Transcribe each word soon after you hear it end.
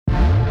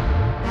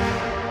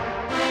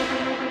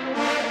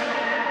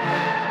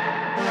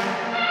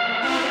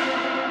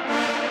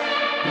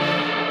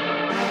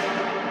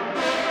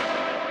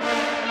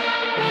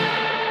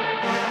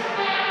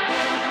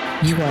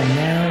You are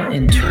now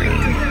entering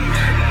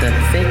the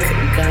Thick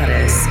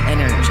Goddess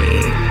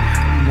Energy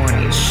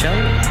Morning Show.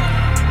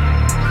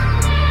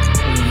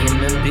 We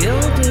in the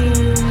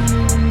building.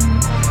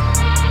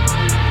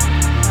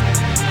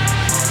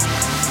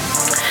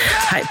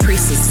 High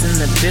priestess in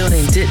the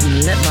building,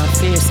 didn't let my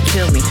fears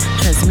kill me.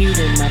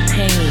 Transmuted my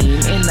pain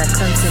in the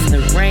cleanse in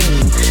the rain.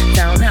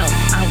 Found out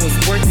I was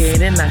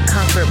working and I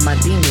conquered my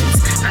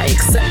demons. I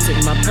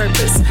accepted my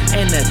purpose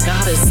and the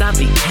goddess I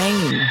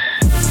became.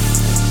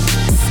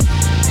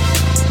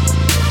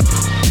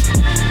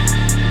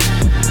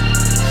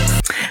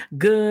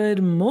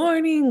 Good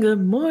morning,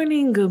 good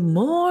morning, good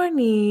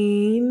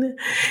morning.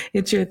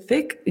 It's your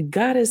Thick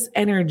Goddess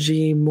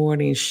Energy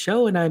Morning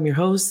Show, and I'm your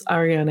host,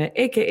 Ariana,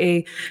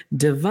 aka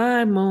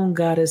Divine Moon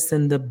Goddess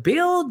in the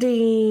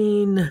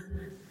building.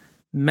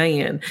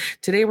 Man,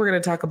 today we're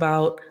going to talk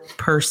about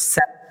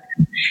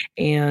perception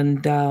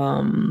and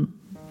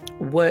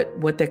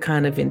what that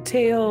kind of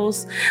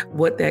entails,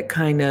 what that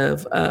kind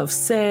of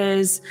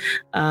says.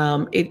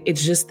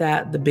 It's just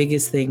that the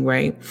biggest thing,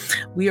 right?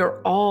 We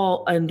are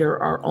all under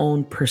our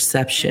own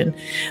perception.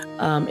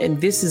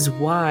 And this is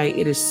why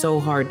it is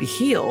so hard to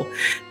heal,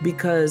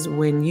 because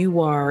when you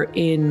are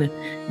in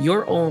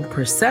your own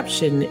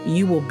perception,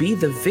 you will be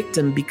the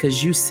victim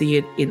because you see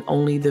it in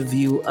only the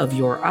view of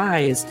your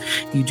eyes.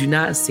 You do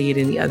not see it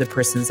in the other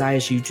person's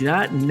eyes. You do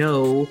not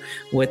know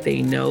what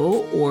they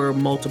know, or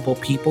multiple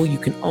people. You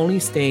can only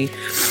stay,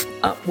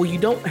 you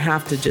don't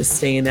have to just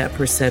stay in that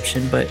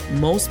perception, but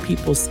most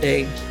people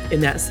stay in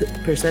that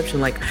perception.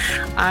 Like,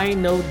 I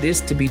know this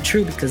to be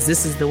true because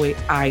this is the way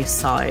I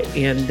saw it.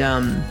 And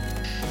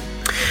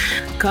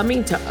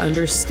coming to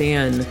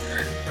understand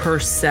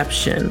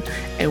perception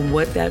and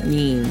what that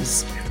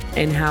means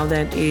and how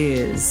that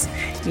is,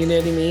 you know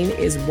what I mean,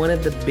 is one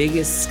of the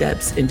biggest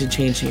steps into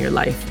changing your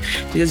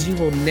life, because you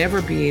will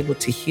never be able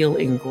to heal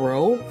and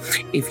grow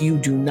if you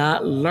do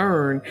not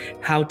learn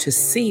how to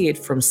see it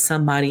from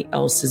somebody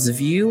else's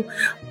view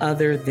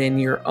other than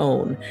your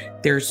own.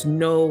 There's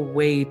no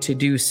way to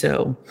do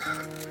so.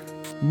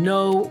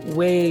 No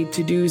way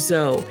to do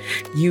so.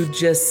 You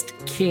just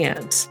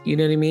can't. You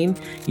know what I mean?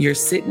 You're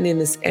sitting in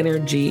this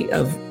energy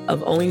of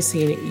only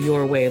seeing it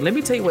your way. Let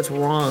me tell you what's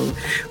wrong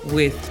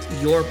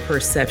with your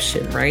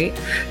perception, right?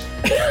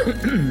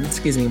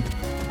 Excuse me.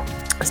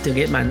 I still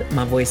get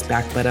my voice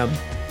back, but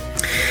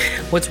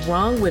what's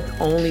wrong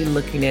with only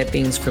looking at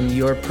things from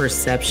your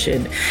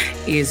perception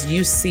is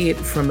you see it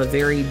from a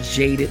very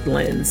jaded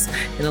lens.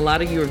 And a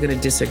lot of you are going to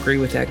disagree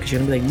with that because you're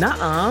going to be like,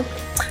 nuh-uh,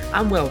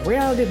 I'm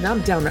well-rounded and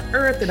I'm down to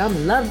earth and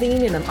I'm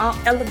loving and I'm all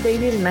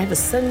elevated and I have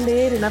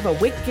ascended and I've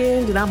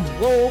awakened and I'm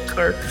woke,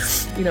 or,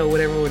 you know,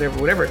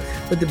 whatever.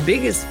 But the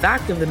biggest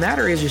fact of the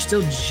matter is you're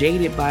still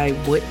jaded by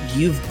what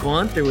you've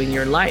gone through in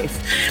your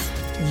life.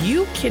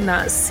 You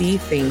cannot see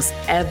things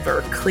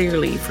ever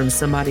clearly from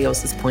somebody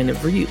else's point of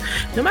view.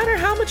 No matter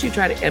how much you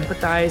try to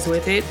empathize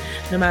with it,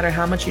 no matter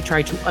how much you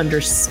try to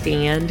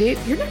understand it,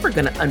 you're never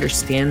going to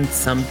understand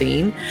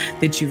something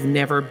that you've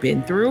never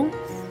been through.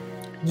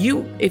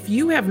 If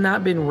you have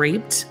not been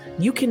raped,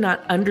 you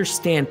cannot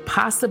understand,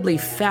 possibly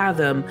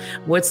fathom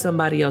what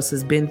somebody else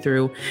has been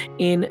through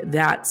in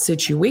that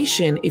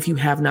situation if you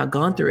have not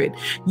gone through it.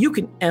 You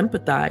can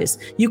empathize,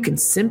 you can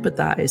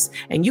sympathize,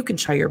 and you can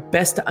try your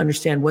best to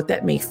understand what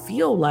that may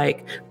feel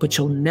like, but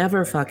you'll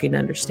never fucking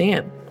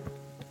understand.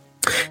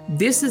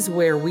 This is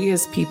where we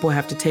as people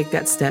have to take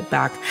that step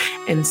back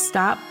and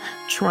stop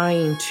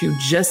trying to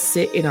just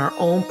sit in our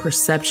own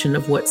perception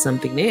of what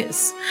something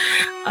is.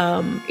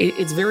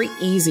 It's very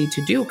easy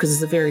to do because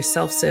it's a very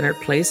self-centered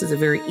place. It's a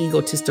very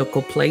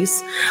egotistical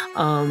place.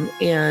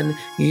 And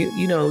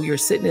you're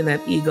sitting in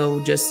that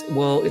ego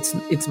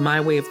it's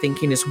my way of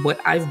thinking. It's what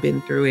I've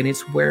been through and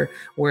it's where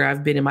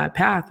I've been in my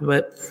path.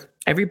 But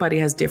everybody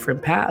has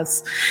different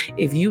paths.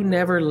 If you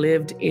never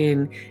lived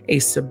in a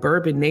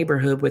suburban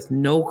neighborhood with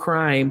no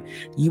crime,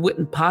 you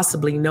wouldn't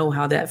possibly know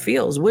how that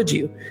feels, would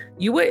you?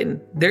 You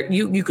wouldn't.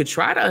 You could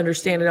try to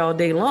understand it all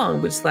day long,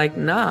 but it's like,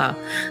 nah,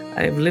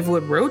 I've lived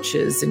with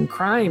roaches and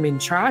crime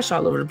and trash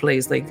all over the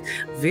place, like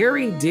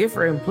very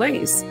different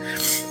place.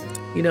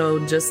 You know,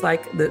 just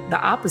like the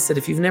opposite.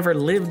 If you've never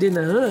lived in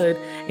the hood,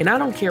 and I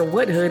don't care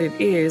what hood it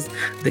is,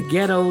 the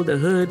ghetto, the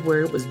hood where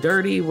it was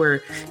dirty,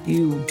 where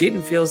you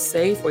didn't feel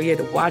safe, where you had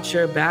to watch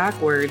your back,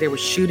 where there were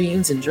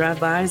shootings and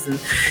drive-bys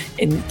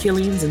and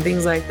killings and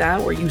things like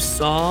that, where you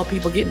saw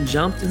people getting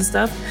jumped and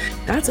stuff,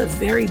 that's a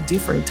very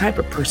different type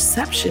of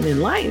perception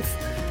in life.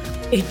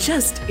 It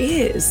just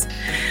is.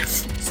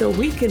 So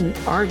we can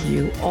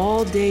argue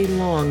all day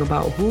long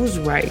about who's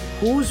right,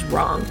 who's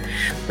wrong.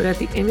 But at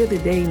the end of the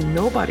day,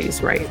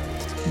 nobody's right.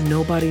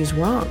 Nobody's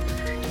wrong.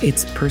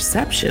 It's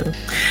perception.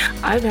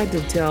 I've had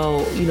to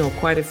tell,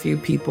 quite a few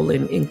people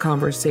in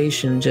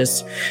conversation,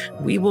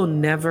 we will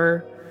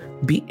never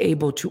be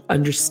able to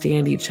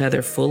understand each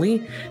other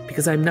fully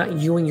because I'm not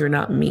you and you're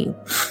not me.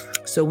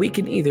 So we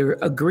can either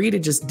agree to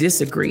just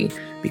disagree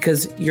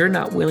because you're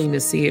not willing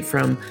to see it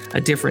from a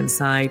different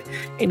side.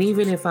 And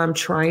even if I'm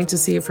trying to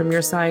see it from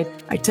your side,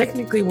 I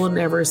technically will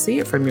never see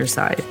it from your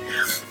side.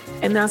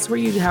 And that's where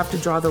you have to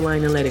draw the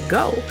line and let it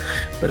go.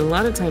 But a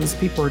lot of times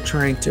people are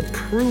trying to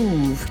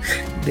prove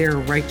their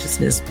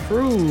righteousness,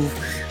 prove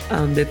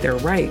that they're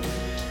right,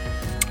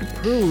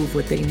 prove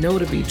what they know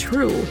to be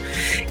true.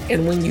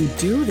 And when you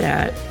do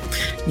that,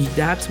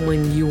 that's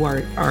when you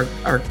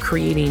are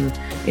creating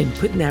and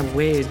putting that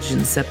wedge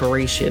and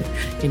separation.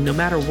 And no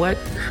matter what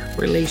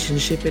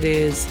relationship it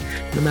is,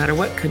 no matter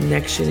what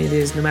connection it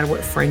is, no matter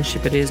what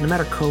friendship it is, no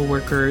matter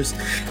coworkers,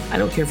 I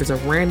don't care if it's a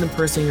random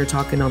person you're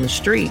talking on the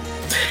street,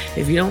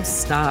 if you don't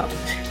stop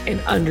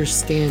and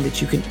understand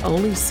that you can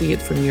only see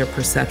it from your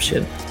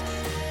perception,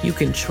 you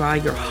can try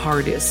your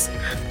hardest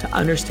to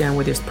understand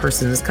where this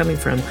person is coming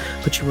from,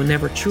 but you will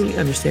never truly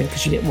understand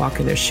because you didn't walk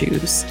in their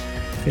shoes.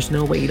 There's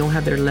no way. You don't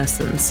have their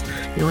lessons.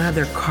 You don't have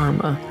their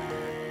karma.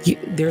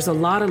 There's a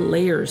lot of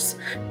layers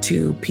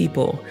to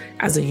people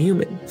as a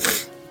human.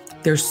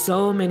 There's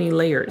so many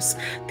layers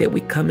that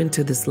we come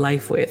into this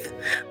life with,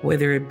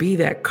 whether it be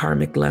that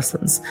karmic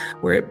lessons,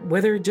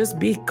 whether it just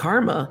be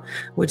karma,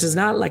 which is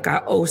not like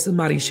I owe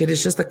somebody shit.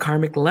 It's just the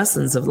karmic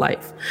lessons of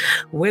life.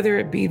 Whether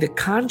it be the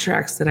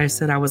contracts that I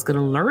said I was going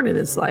to learn in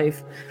this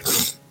life,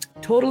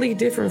 totally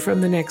different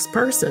from the next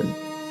person.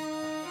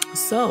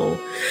 So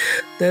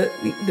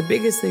the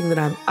biggest thing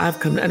that I've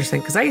come to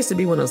understand, because I used to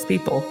be one of those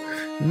people,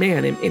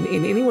 man, and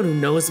anyone who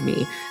knows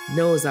me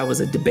knows I was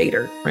a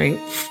debater, right?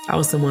 I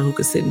was someone who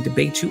could sit and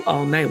debate you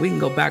all night. We can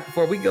go back and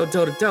forth. We can go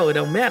toe to toe. It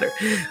don't matter.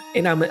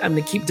 And I'm going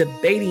to keep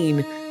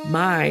debating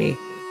my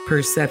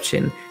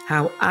perception,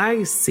 how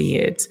I see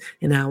it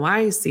and how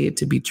I see it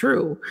to be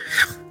true.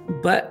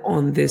 But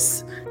on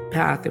this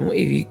path, and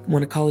if you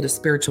want to call it a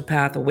spiritual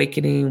path,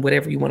 awakening,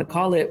 whatever you want to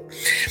call it,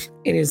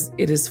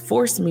 it has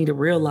forced me to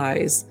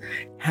realize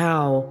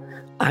how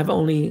I've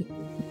only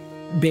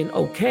been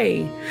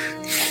okay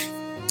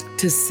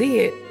to see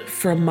it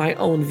from my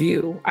own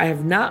view. I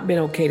have not been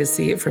okay to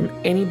see it from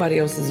anybody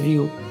else's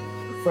view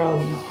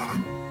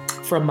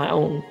from my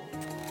own.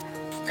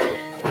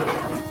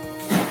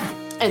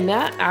 And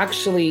that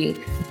actually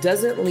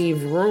doesn't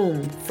leave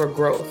room for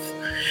growth.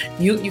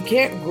 You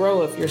can't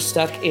grow if you're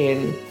stuck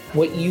in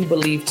what you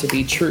believe to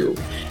be true.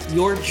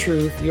 Your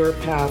truth, your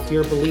path,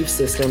 your belief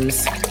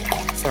systems.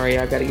 Sorry,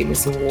 I gotta get me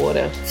some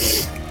water.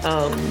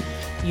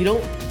 You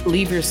don't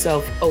leave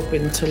yourself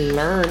open to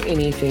learn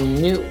anything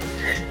new.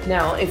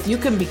 Now, if you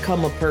can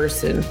become a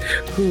person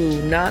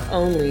who not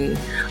only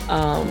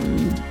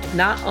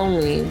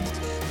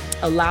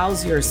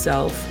allows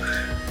yourself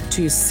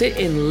to sit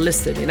and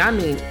listen, and I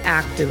mean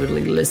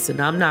actively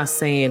listen. I'm not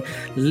saying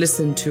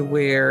listen to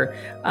where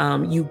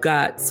you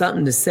got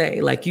something to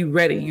say, like you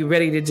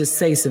ready to just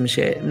say some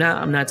shit.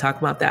 I'm not talking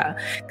about that,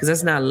 because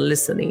that's not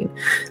listening.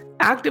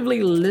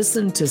 Actively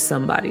listen to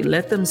somebody,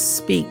 let them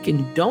speak,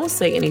 and don't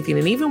say anything.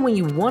 And even when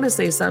you want to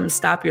say something,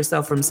 stop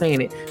yourself from saying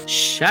it.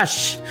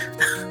 Shush.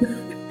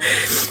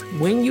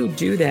 When you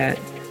do that,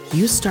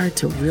 you start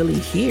to really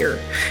hear.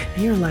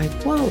 And you're like,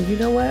 whoa, you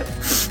know what?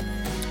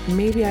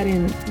 Maybe I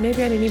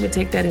didn't even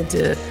take that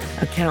into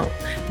account.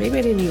 Maybe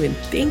I didn't even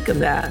think of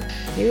that.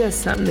 Maybe that's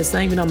something that's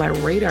not even on my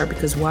radar,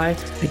 because why?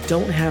 I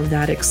don't have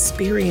that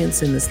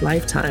experience in this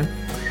lifetime.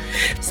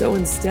 So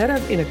instead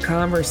of in a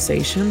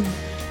conversation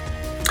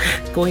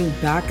going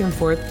back and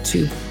forth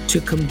to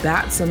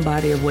combat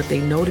somebody of what they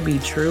know to be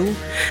true,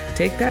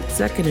 take that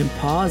second and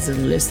pause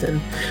and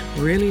listen,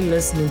 really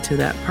listening to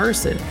that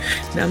person.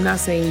 Now, I'm not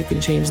saying you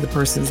can change the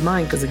person's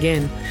mind, because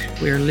again,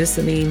 we're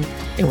listening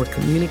and we're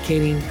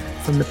communicating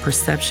from the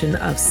perception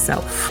of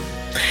self.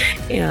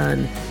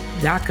 And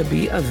that could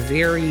be a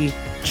very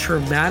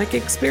traumatic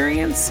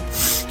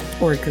experience,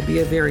 or it could be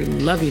a very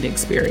loving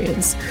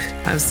experience.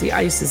 I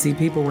used to see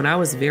people when I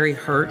was very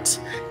hurt,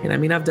 and I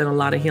mean, I've done a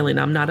lot of healing.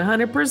 I'm not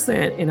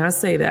 100%, and I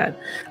say that.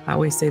 I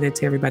always say that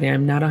to everybody.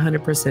 I'm not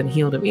 100%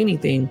 healed of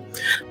anything,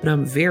 but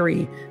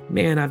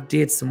I've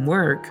did some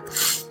work.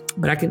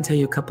 But I can tell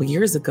you a couple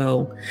years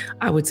ago,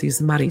 I would see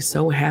somebody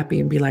so happy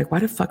and be like, why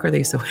the fuck are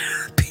they so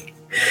happy?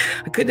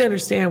 I couldn't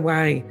understand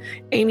why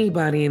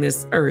anybody in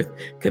this earth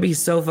could be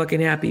so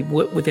fucking happy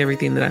with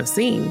everything that I've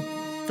seen.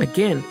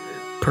 Again,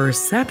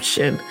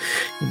 perception.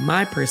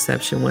 My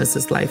perception was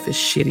this life is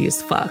shitty as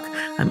fuck.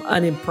 I'm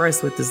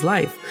unimpressed with this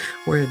life.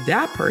 Where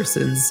that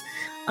person's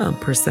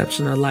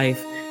perception of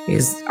life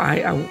is,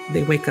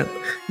 they wake up,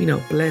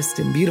 blessed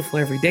and beautiful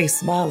every day,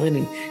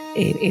 smiling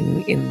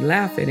and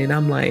laughing. And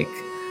I'm like,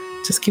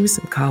 just give me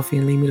some coffee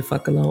and leave me the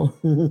fuck alone.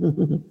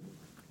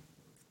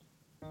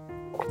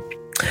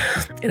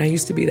 And I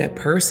used to be that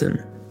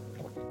person.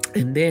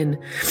 And then,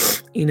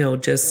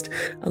 just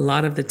a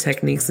lot of the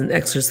techniques and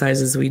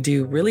exercises we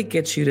do really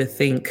get you to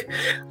think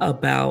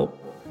about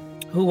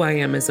who I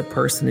am as a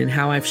person and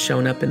how I've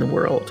shown up in the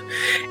world.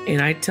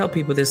 And I tell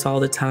people this all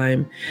the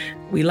time.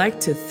 We like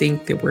to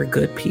think that we're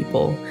good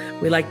people.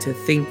 We like to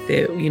think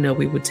that,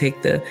 we would take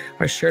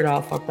our shirt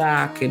off our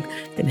back and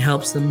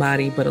help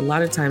somebody. But a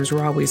lot of times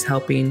we're always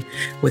helping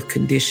with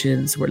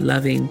conditions. We're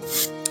loving.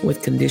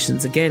 with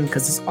conditions again,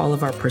 because it's all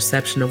of our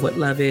perception of what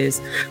love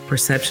is,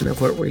 perception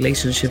of what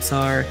relationships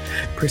are,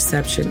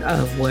 perception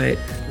of what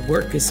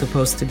work is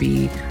supposed to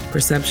be,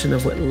 perception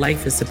of what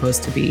life is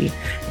supposed to be.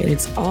 And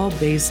it's all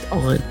based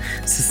on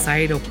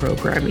societal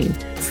programming,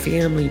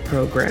 family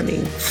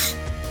programming,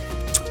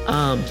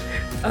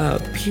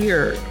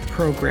 peer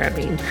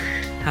programming.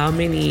 How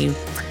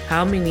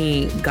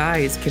many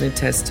guys can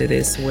attest to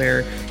this,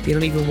 where they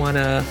don't even want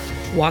to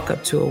walk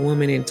up to a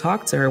woman and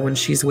talk to her when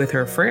she's with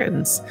her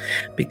friends,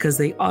 because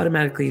they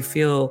automatically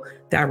feel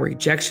that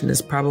rejection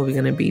is probably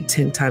going to be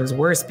 10 times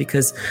worse,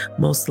 because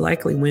most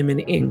likely women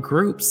in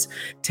groups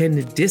tend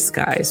to diss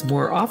guys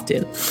more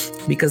often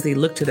because they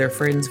look to their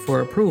friends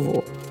for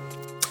approval.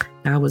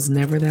 I was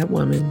never that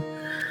woman,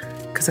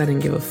 because I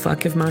didn't give a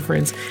fuck if my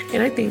friends,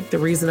 and I think the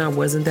reason I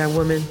wasn't that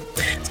woman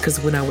is because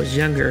when I was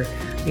younger,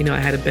 I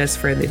had a best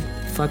friend that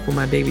fucked with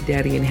my baby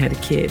daddy and had a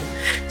kid.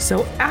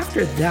 So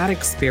after that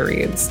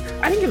experience,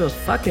 I didn't give a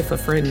fuck if a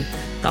friend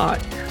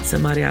thought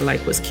somebody I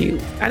liked was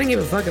cute. I didn't give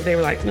a fuck if they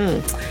were like,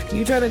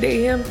 you trying to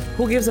date him?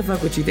 Who gives a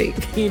fuck what you think?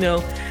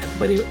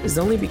 But it was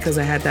only because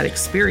I had that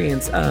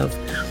experience of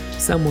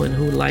someone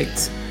who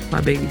liked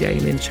my baby daddy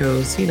and then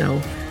chose,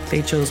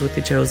 they chose what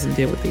they chose and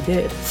did what they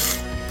did.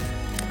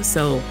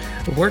 So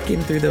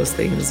working through those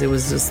things, it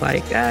was just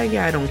like,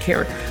 yeah, I don't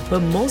care. But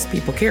most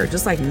people care,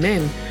 just like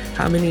men.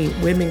 How many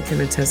women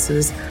can attest to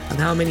this, of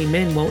how many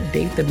men won't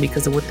date them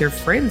because of what their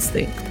friends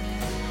think?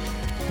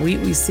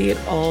 We see it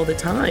all the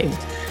time.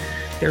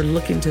 They're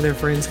looking to their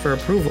friends for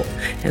approval.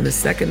 And the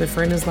second the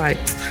friend is like,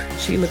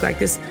 she looked like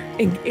this.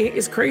 And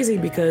it's crazy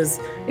because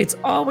it's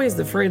always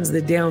the friends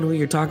that down who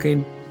you're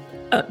talking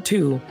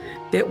to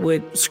that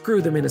would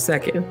screw them in a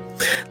second.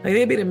 Like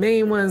they'd be the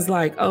main ones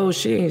like, oh,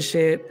 she ain't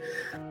shit.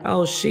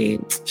 Oh, she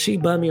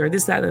bummy, or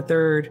this, that, and the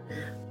third.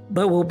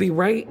 But we'll be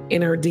right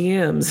in her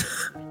DMs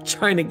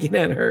trying to get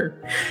at her,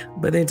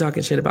 but then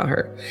talking shit about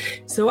her.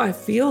 So I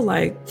feel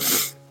like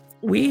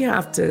we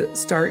have to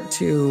start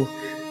to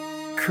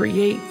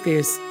create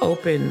this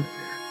open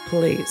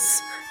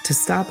place to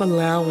stop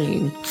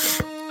allowing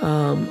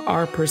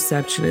our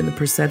perception and the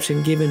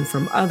perception given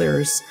from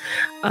others,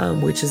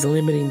 which is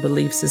limiting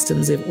belief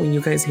systems. When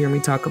you guys hear me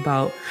talk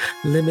about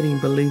limiting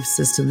belief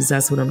systems,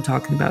 that's what I'm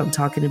talking about. I'm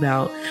talking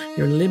about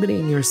you're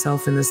limiting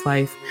yourself in this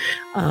life.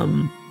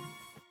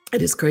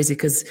 It is crazy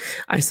because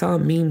I saw a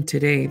meme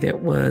today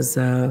that was,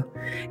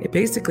 it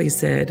basically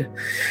said,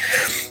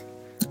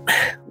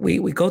 we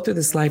go through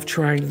this life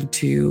trying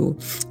to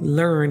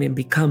learn and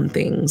become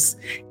things.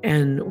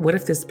 And what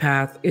if this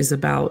path is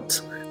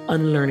about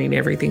unlearning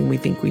everything we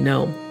think we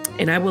know?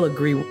 And I will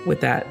agree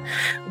with that.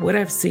 What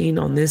I've seen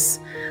on this,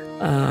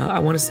 I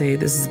want to say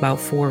this is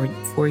about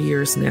four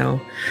years now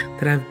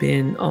that I've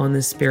been on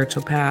this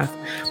spiritual path.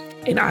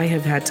 And I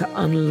have had to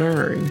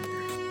unlearn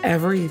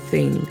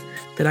everything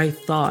that I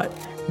thought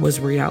was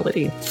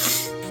reality.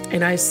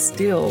 And I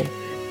still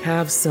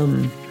have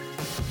some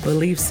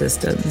belief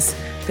systems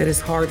that is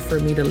hard for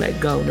me to let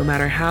go, no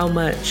matter how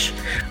much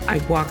I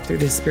walk through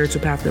this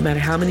spiritual path, no matter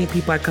how many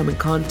people I come in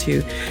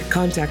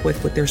contact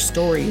with their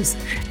stories,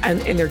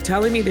 and they're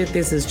telling me that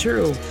this is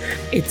true.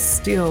 It's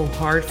still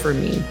hard for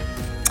me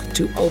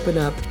to open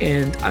up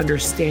and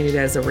understand it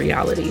as a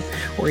reality,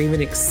 or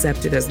even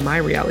accept it as my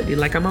reality.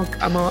 Like I'm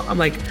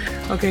like,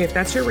 okay, if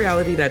that's your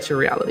reality, that's your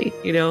reality.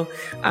 I'm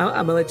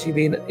gonna let you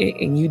be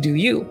and you do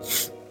you.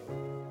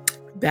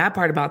 Bad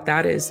part about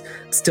that is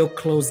still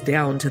closed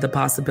down to the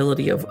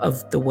possibility of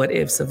the what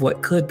ifs of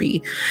what could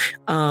be.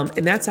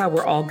 And that's how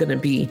we're all going to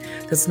be.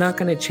 That's not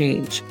going to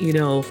change.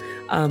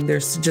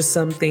 There's just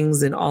some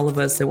things in all of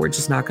us that we're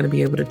just not going to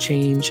be able to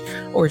change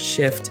or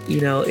shift.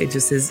 It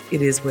just is,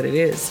 it is what it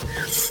is.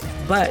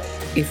 But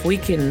if we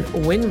can,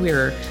 when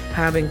we're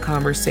having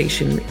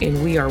conversation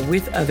and we are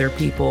with other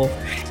people,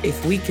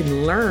 if we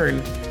can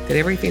learn that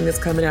everything that's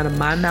coming out of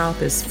my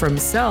mouth is from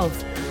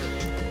self,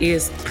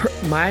 is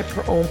my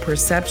own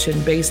perception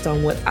based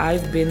on what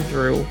I've been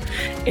through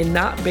and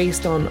not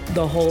based on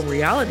the whole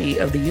reality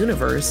of the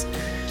universe,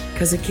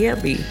 because it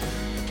can't be.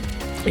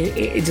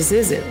 It just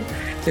isn't.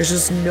 There's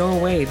just no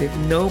way that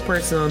no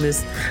person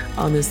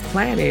on this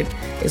planet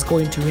is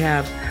going to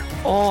have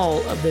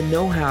all of the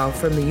know-how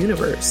from the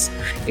universe.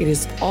 It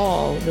is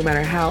all, no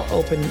matter how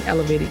open and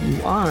elevated you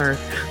are,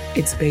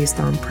 it's based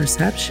on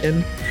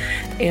perception.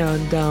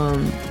 And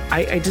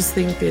I just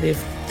think that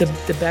if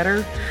the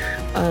better,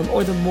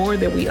 or the more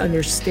that we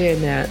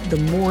understand that, the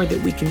more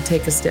that we can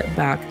take a step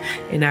back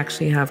and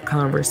actually have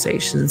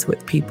conversations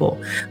with people.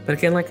 But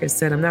again, like I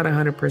said, I'm not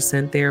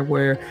 100% there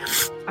where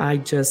I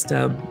just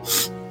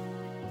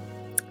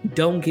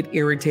don't get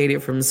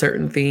irritated from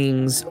certain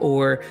things,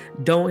 or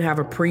don't have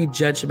a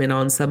prejudgment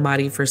on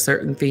somebody for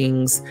certain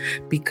things,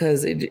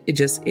 because it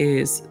just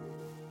is.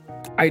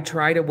 I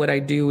try to, what I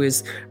do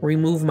is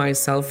remove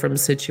myself from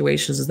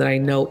situations that I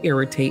know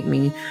irritate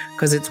me,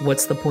 because it's,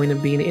 what's the point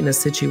of being in a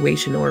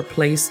situation or a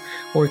place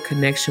or a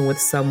connection with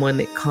someone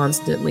that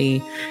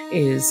constantly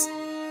is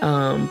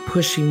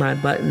pushing my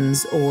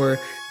buttons or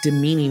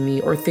demeaning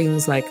me or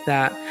things like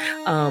that.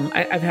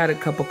 I've had a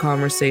couple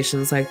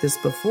conversations like this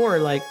before,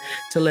 like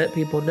to let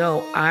people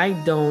know I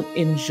don't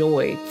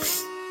enjoy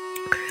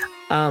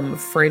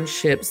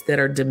friendships that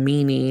are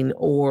demeaning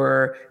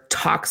or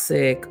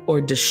toxic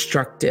or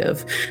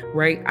destructive,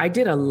 right? I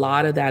did a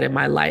lot of that in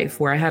my life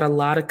where I had a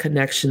lot of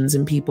connections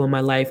and people in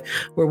my life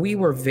where we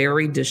were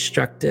very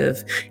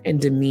destructive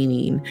and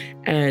demeaning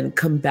and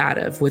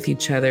combative with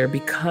each other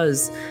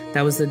because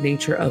that was the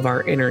nature of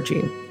our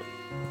energy.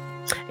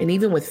 And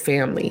even with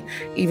family,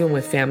 we were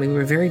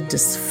a very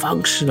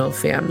dysfunctional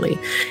family.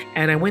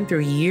 And I went through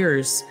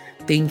years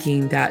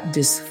thinking that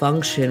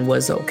dysfunction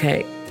was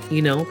okay,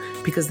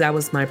 because that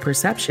was my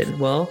perception.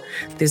 Well,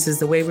 this is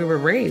the way we were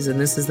raised and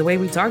this is the way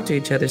we talk to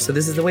each other. So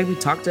this is the way we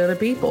talk to other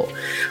people.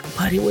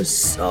 But it was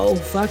so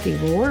fucking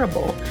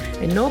horrible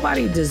and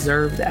nobody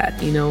deserved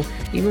that.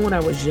 Even when I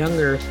was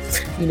younger,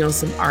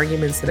 some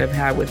arguments that I've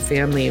had with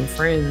family and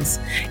friends,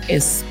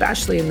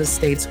 especially in the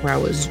States where I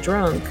was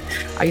drunk,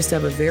 I used to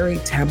have a very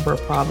temper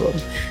problem.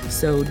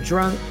 So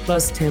drunk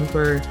plus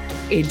temper,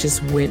 it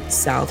just went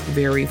south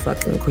very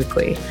fucking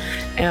quickly.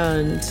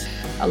 And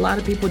a lot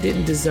of people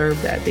didn't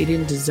deserve that. They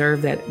didn't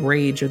deserve that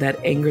rage or that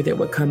anger that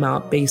would come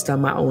out based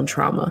on my own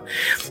trauma.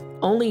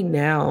 Only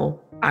now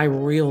I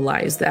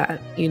realize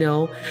that,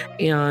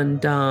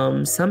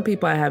 and some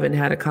people I haven't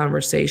had a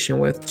conversation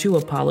with to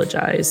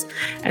apologize.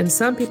 And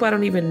some people I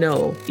don't even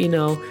know,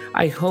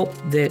 I hope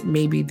that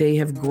maybe they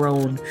have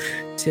grown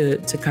to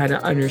kind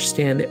of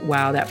understand that,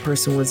 wow, that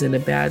person was in a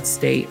bad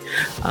state.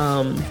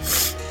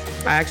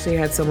 I actually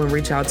had someone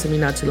reach out to me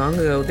not too long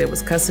ago that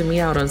was cussing me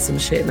out on some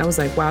shit. And I was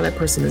like, wow, that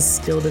person is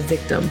still the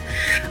victim.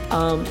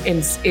 And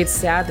it's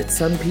sad that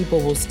some people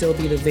will still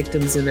be the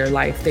victims in their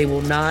life. They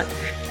will not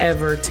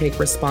ever take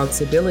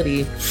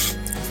responsibility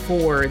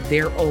for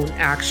their own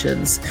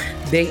actions.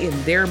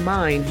 In their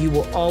mind, you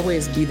will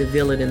always be the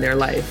villain in their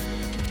life.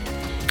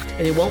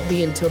 And it won't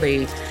be until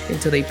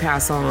they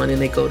pass on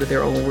and they go to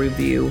their own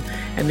review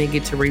and they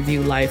get to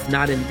review life,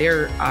 not in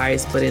their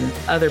eyes, but in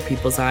other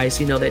people's eyes,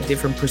 that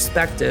different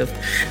perspective,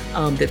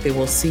 that they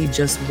will see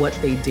just what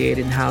they did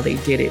and how they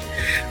did it.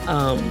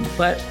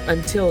 But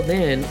until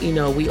then,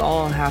 we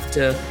all have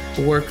to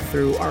work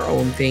through our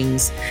own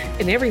things.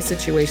 In every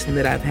situation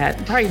that I've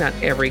had, probably not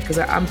every, because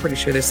I'm pretty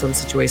sure there's some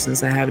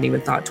situations I haven't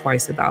even thought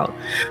twice about,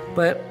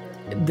 but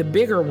the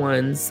bigger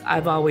ones,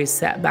 I've always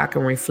sat back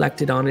and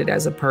reflected on it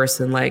as a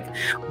person. Like,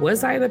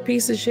 was I the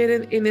piece of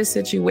shit in this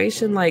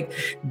situation? Like,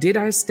 did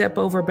I step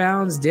over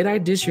bounds? Did I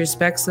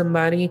disrespect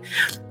somebody?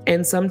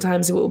 And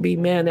sometimes it will be,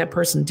 man, that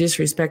person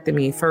disrespected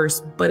me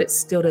first, but it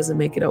still doesn't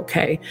make it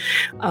okay.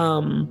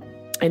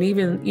 And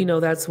even,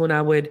 that's when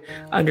I would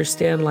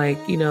understand,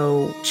 like,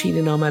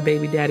 cheating on my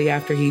baby daddy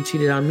after he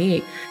cheated on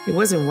me. It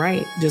wasn't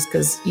right just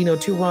because,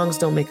 two wrongs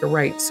don't make a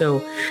right. So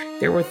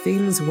there were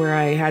things where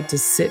I had to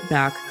sit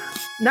back,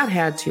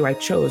 I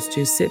chose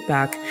to sit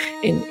back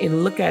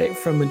and look at it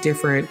from a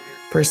different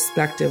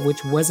perspective,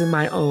 which wasn't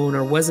my own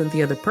or wasn't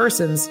the other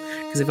person's.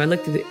 Because if I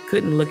looked at it, I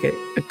couldn't look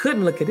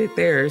at it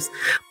theirs,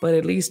 but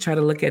at least try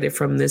to look at it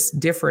from this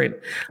different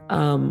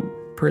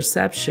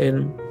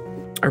perception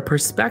or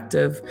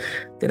perspective,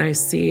 then I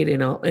see it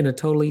in a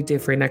totally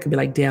different. I could be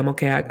like, damn,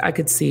 okay, I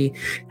could see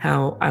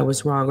how I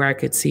was wrong, or I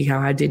could see how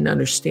I didn't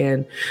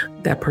understand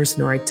that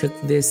person, or I took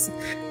this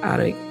out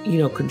of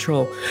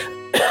control.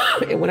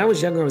 And when I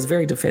was younger, I was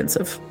very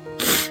defensive.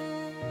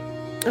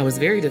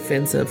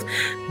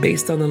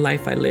 Based on the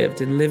life I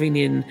lived and living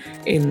in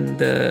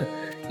the,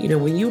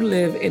 when you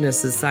live in a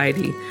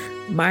society,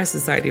 my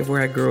society of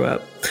where I grew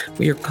up,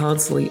 where you're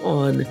constantly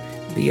on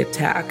the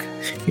attack,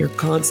 you're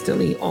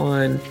constantly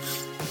on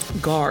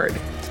guard,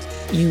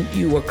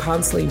 you are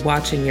constantly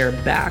watching your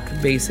back,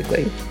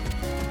 basically.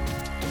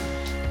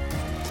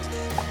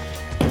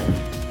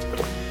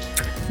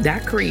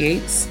 That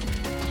creates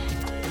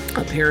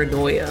a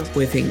paranoia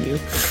within you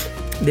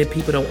that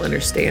people don't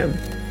understand.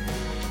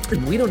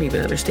 And we don't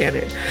even understand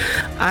it.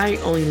 I,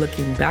 only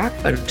looking back,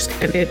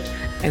 understand it.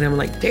 And I'm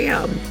like,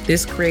 damn,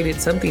 this created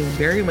something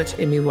very much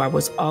in me where I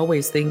was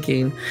always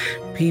thinking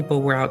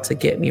people were out to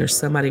get me, or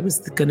somebody was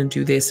going to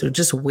do this, or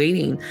just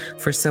waiting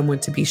for someone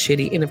to be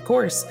shitty. And of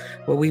course,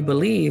 what we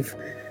believe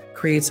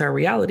creates our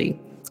reality.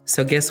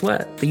 So guess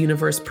what? The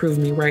universe proved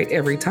me right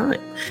every time.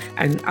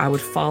 And I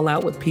would fall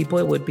out with people.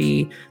 It would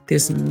be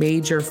this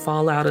major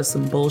fallout of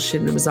some bullshit.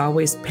 And it was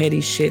always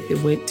petty shit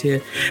that went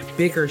to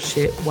bigger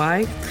shit.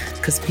 Why?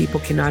 Because people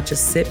cannot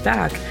just sit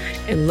back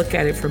and look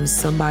at it from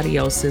somebody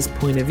else's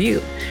point of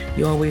view.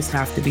 You always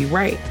have to be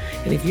right.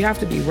 And if you have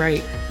to be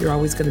right, you're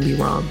always going to be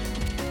wrong.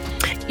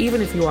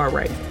 Even if you are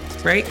right?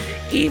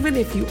 Even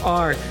if you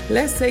are,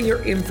 let's say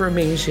your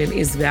information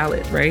is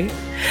valid, right?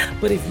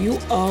 But if you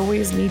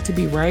always need to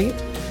be right,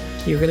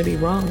 you're going to be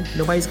wrong.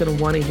 Nobody's going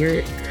to want to hear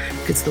it.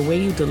 It's the way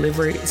you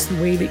deliver it. It's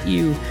the way that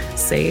you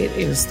say it.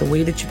 It's the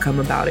way that you come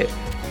about it.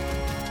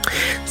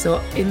 So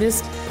in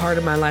this part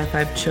of my life,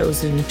 I've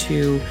chosen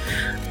to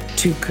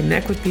to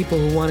connect with people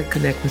who want to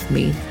connect with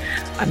me.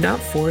 I'm not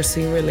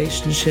forcing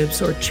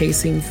relationships or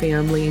chasing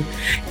family.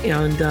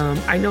 And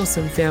I know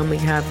some family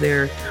have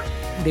their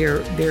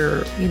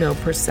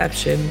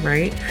perception,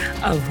 right,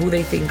 of who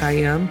they think I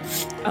am.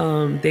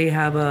 They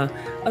have a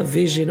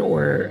vision,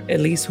 or at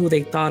least who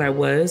they thought I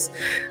was,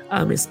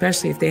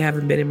 especially if they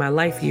haven't been in my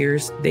life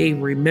years. They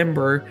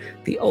remember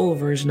the old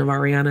version of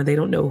Ariana. They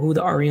don't know who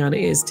the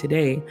Ariana is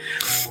today.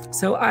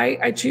 So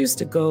I choose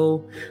to go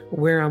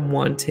where I'm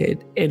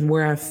wanted and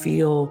where I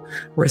feel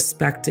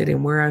respected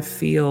and where I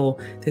feel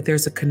that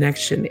there's a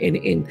connection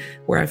and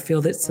where I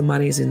feel that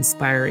somebody's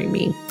inspiring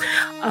me.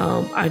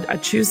 I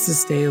choose to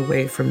stay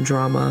away from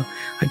drama.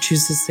 I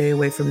choose to stay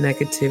away from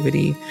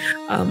negativity.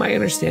 I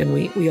understand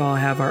we all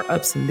have our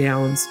ups and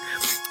downs,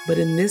 but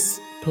in this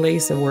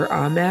place of where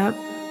I'm at,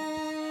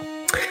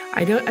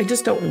 I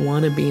just don't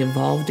want to be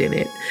involved in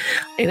it.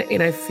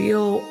 And I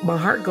feel my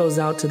heart goes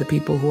out to the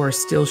people who are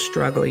still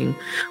struggling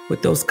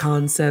with those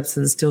concepts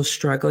and still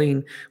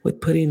struggling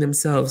with putting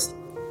themselves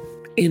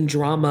in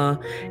drama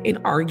and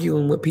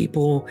arguing with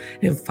people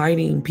and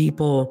fighting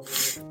people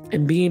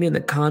and being in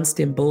the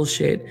constant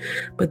bullshit.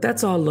 But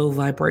that's all low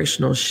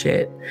vibrational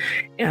shit.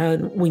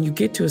 And when you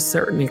get to a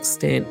certain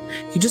extent,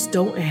 you just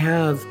don't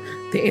have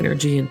the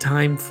energy and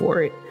time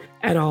for it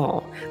at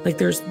all. Like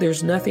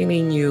there's nothing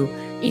in you,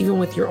 even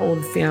with your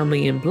own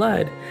family and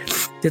blood,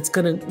 that's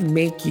going to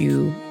make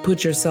you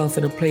put yourself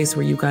in a place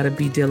where you got to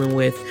be dealing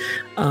with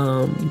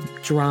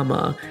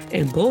drama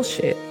and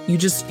bullshit. You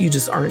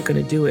just aren't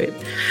going to do it.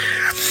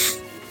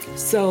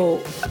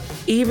 So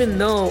even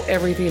though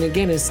everything,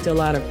 again, is still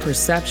out of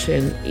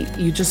perception,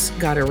 you just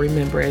got to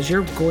remember, as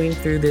you're going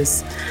through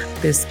this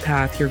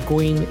path, you're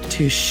going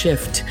to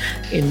shift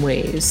in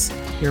ways.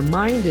 Your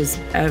mind is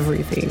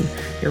everything.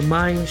 Your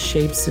mind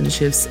shapes and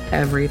shifts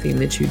everything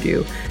that you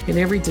do. And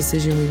every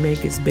decision we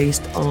make is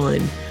based on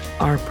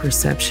our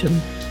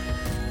perception.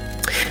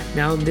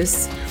 Now, in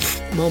this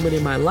moment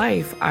in my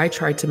life, I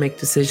try to make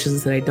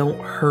decisions that I don't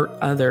hurt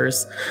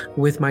others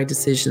with my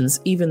decisions,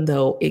 even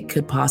though it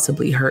could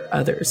possibly hurt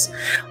others.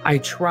 I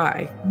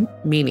try,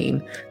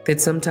 meaning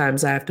that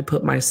sometimes I have to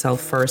put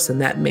myself first,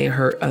 and that may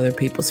hurt other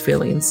people's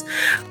feelings.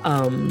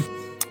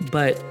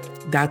 But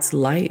that's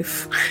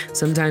life.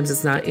 Sometimes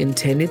it's not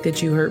intended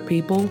that you hurt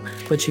people,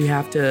 but you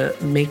have to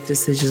make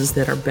decisions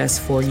that are best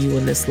for you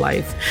in this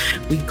life.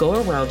 We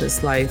go around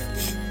this life,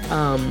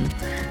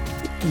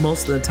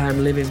 most of the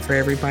time living for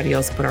everybody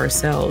else but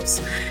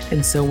ourselves.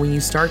 And so when you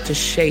start to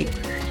shape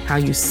how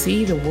you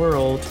see the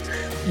world,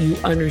 you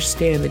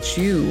understand that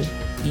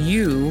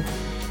you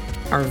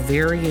are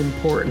very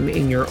important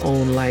in your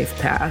own life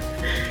path.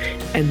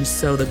 And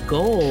so the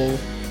goal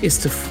is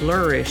to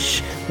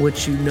flourish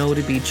what you know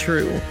to be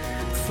true.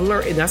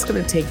 And that's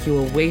going to take you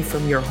away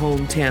from your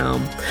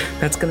hometown.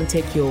 That's going to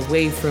take you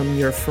away from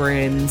your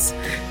friends,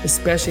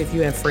 especially if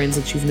you have friends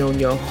that you've known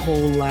your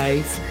whole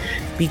life.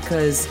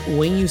 Because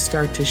when you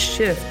start to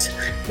shift,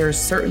 there are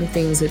certain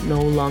things that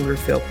no longer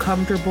feel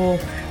comfortable.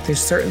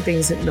 There's certain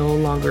things that no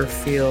longer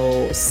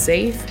feel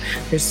safe.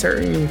 There's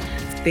certain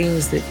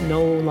things that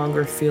no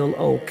longer feel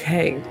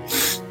okay.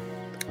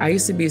 I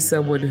used to be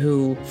someone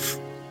who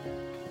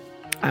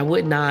I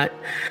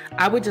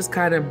would just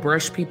kind of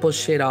brush people's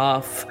shit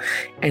off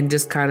and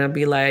just kind of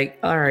be like,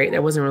 all right,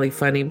 that wasn't really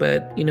funny,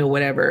 but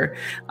whatever.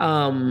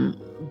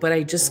 But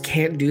I just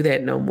can't do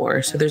that no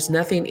more. So there's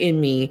nothing in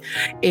me.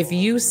 If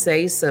you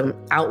say some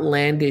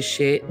outlandish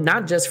shit,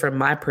 not just from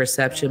my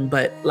perception,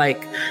 but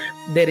like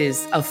that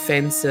is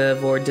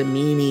offensive or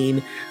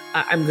demeaning,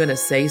 I'm going to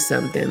say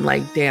something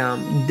like,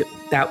 damn,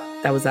 that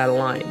was out of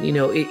line.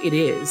 It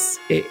is,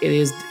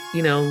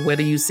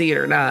 whether you see it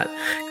or not,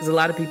 because a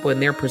lot of people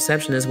in their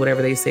perception is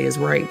whatever they say is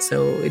right.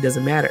 So it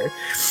doesn't matter.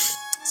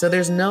 So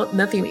there's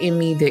nothing in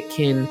me that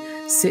can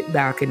sit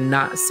back and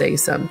not say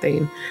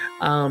something.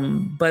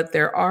 But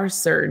there are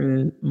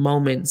certain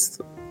moments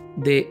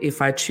that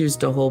if I choose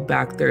to hold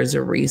back, there's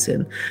a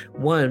reason.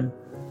 One,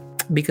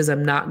 because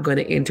I'm not going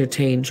to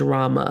entertain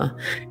drama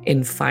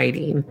and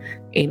fighting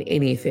in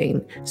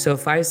anything. So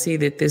if I see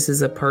that this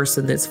is a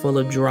person that's full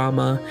of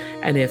drama,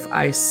 and if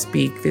I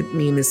speak that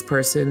this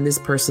person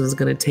is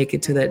going to take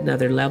it to that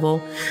another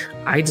level,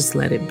 I just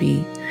let it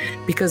be,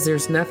 because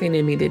there's nothing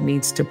in me that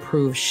needs to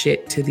prove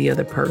shit to the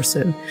other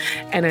person.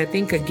 And I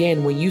think,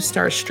 again, when you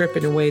start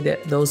stripping away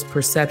those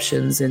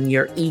perceptions and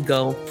your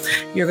ego,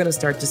 you're going to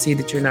start to see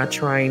that you're not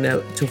trying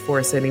to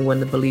force anyone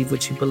to believe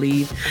what you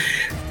believe.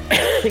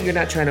 You're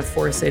not trying to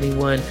force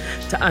anyone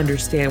to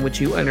understand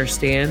what you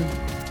understand.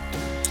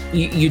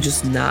 You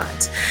just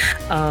not.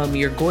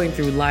 You're going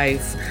through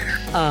life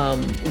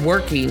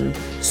working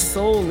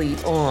solely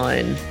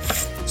on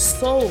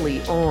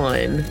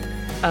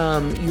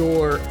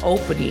your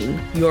opening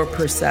your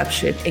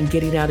perception and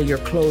getting out of your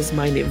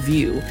closed-minded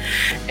view.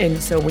 And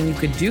so when you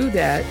could do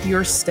that,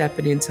 you're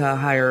stepping into a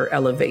higher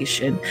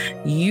elevation.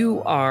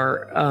 You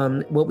are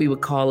what we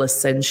would call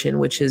ascension,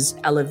 which is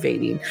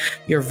elevating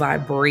your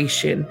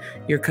vibration.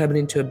 You're coming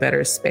into a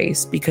better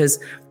space, because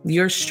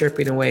you're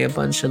stripping away a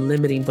bunch of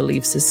limiting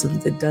belief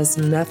systems that does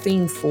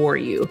nothing for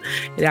you.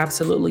 It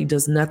absolutely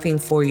does nothing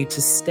for you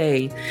to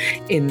stay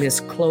in this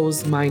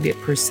closed-minded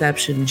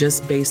perception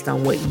just based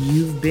on what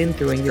you've been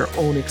through in your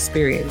own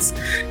experience.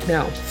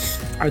 Now,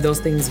 are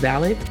those things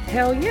valid?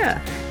 Hell yeah.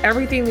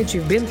 Everything that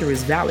you've been through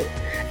is valid.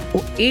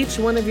 Each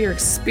one of your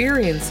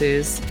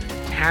experiences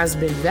has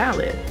been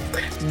valid.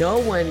 No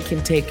one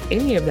can take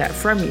any of that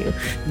from you.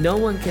 No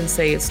one can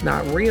say it's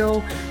not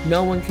real.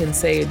 No one can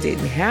say it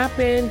didn't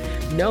happen.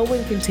 No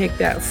one can take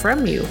that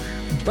from you.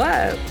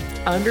 But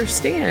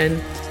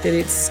understand that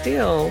it's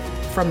still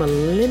from a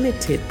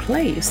limited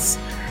place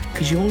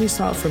because you only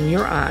saw it from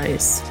your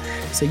eyes.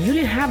 So you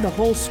didn't have the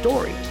whole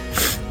story.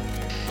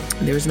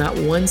 There's not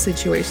one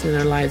situation in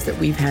our lives that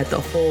we've had the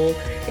whole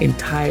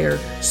entire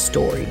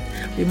story.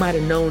 We might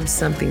have known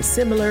something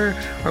similar,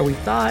 or we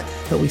thought,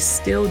 but we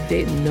still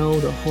didn't know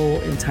the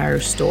whole entire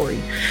story.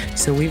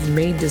 So we've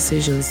made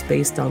decisions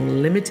based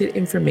on limited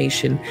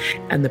information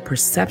and the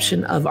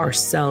perception of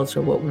ourselves,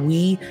 or what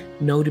we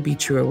know to be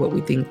true, or what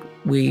we think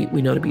we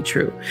know to be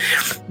true.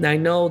 Now, I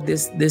know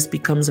this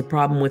becomes a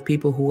problem with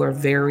people who are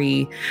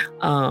very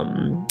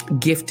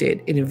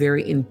gifted and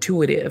very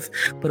intuitive,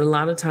 but a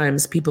lot of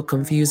times people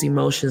confuse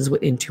emotions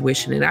with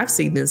intuition. And I've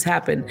seen this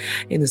happen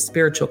in the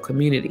spiritual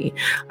community.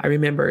 I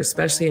remember,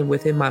 especially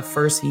within my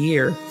first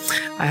year,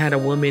 I had a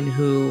woman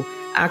who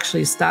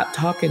actually stopped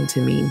talking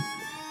to me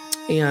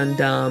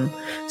and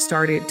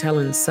started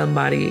telling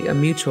somebody, a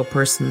mutual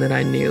person that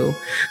I knew,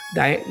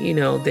 that,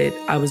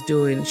 that I was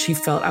doing, she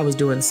felt I was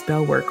doing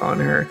spell work on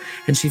her,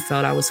 and she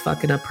felt I was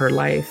fucking up her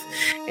life.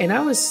 And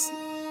I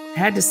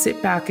had to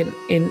sit back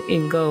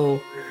and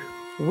go,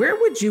 where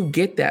would you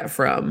get that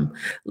from?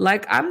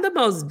 Like, I'm the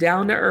most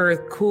down to earth,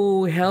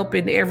 cool,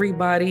 helping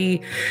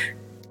everybody,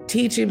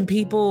 teaching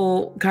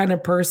people kind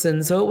of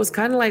person. So it was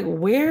kind of like,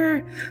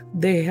 where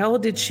the hell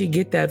did she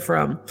get that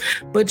from?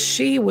 But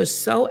she was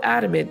so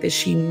adamant that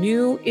she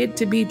knew it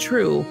to be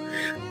true.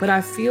 But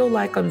I feel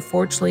like,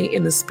 unfortunately,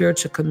 in the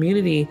spiritual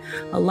community,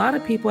 a lot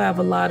of people have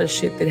a lot of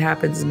shit that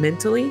happens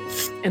mentally,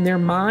 and their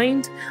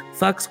mind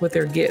fucks with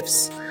their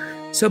gifts.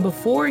 So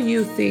before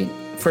you think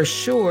for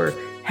sure,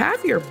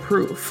 have your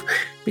proof.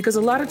 Because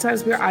a lot of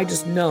times I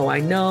just know.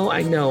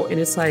 And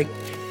it's like,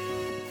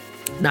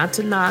 not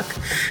to knock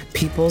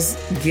people's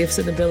gifts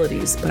and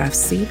abilities, but I've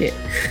seen it.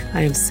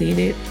 I have seen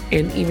it.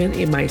 And even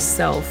in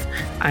myself,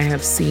 I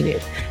have seen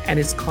it. And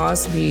it's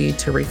caused me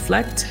to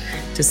reflect,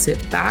 to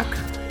sit back,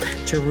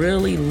 to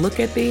really look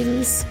at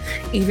things.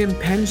 Even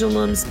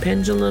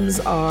pendulums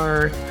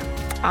are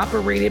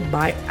operated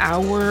by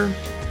our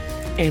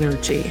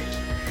energy.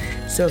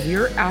 So if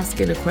you're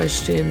asking a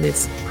question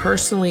that's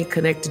personally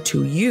connected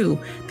to you,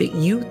 that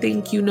you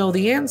think you know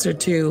the answer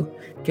to,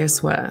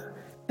 guess what?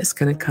 It's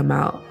going to come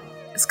out.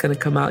 It's going to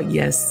come out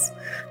yes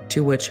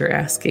to what you're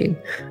asking.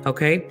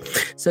 Okay.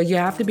 So you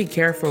have to be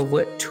careful of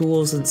what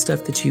tools and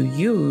stuff that you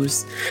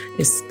use,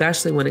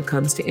 especially when it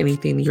comes to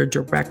anything you're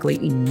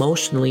directly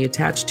emotionally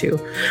attached to.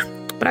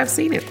 But I've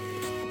seen it.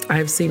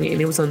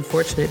 And it was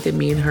unfortunate that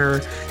me and her,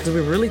 because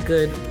we were really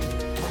good,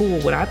 cool,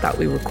 what I thought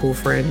we were cool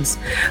friends.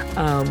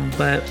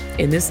 But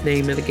in this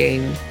name of the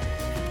game,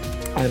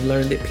 I've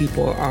learned that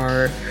people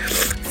are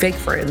fake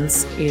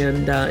friends,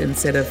 and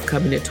instead of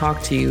coming to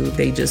talk to you,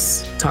 they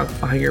just talk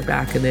behind your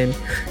back and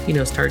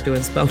then, start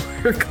doing spell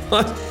work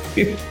on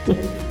you.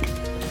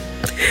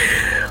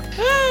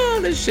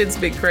 This shit's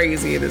been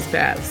crazy in this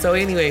past. So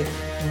anyway,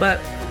 but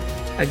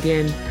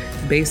again,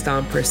 based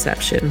on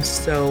perception.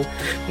 So,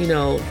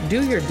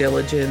 do your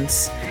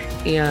diligence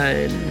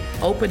and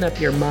open up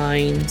your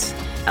mind,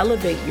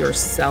 elevate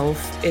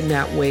yourself in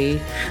that way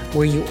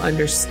where you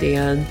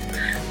understand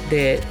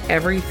that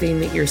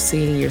everything that you're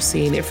seeing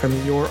it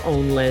from your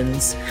own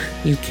lens.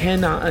 You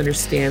cannot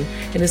understand,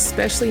 and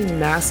especially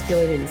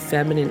masculine and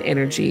feminine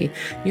energy,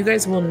 you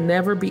guys will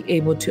never be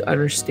able to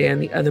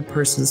understand the other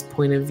person's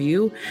point of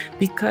view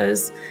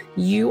because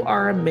you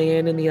are a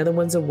man and the other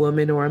one's a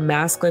woman, or a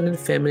masculine and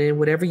feminine,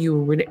 whatever you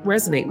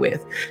resonate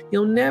with.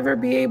 You'll never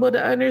be able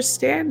to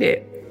understand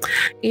it.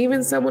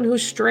 Even someone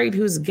who's straight,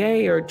 who's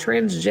gay or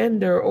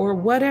transgender or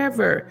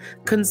whatever,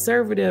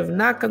 conservative,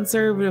 not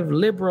conservative,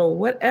 liberal,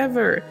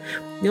 whatever,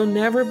 you'll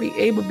never be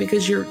able,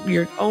 because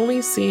you're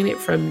only seeing it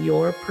from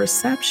your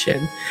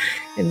perception.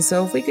 And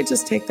so if we could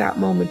just take that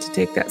moment to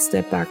take that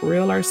step back,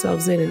 reel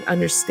ourselves in and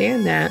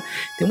understand that,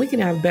 then we can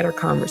have better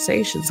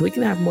conversations. We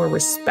can have more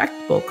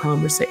respectful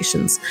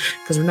conversations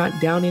because we're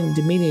not downing and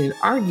demeaning and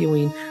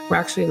arguing. We're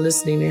actually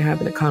listening and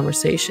having a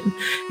conversation.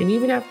 And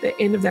even at the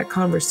end of that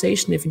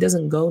conversation, if it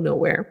doesn't go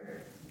nowhere,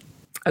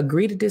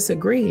 agree to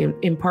disagree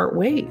and part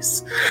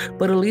ways.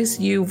 But at least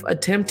you've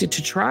attempted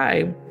to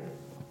try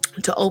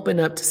to open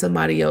up to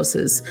somebody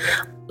else's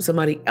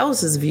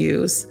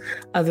views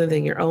other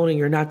than your own, and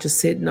you're not just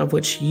sitting on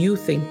what you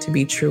think to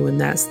be true,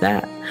 and that's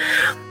that.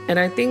 And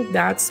I think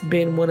that's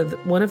been one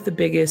of the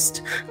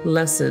biggest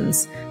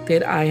lessons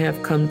that I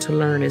have come to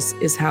learn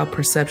is how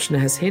perception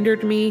has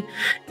hindered me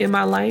in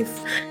my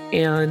life,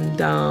 and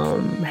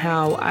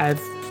how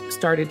I've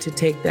started to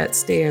take that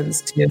stance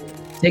to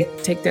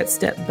Take that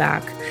step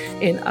back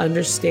and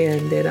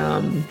understand that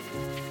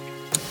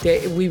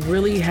that we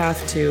really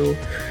have to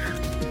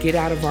get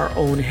out of our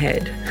own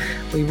head.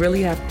 We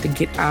really have to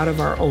get out of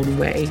our own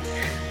way.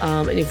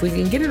 And if we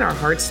can get in our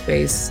heart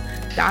space,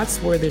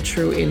 that's where the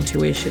true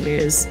intuition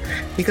is,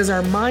 because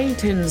our mind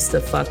tends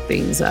to fuck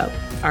things up.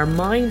 Our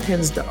mind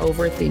tends to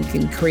overthink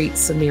and create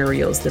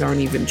scenarios that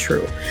aren't even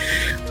true.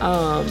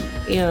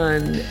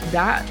 And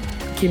that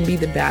can be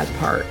the bad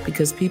part,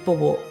 because people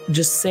will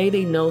just say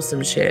they know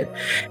some shit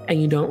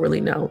and you don't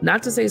really know.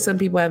 Not to say some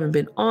people haven't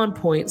been on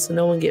point, so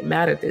no one get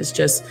mad at this.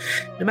 Just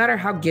no matter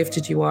how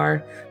gifted you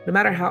are, no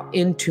matter how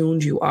in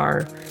tuned you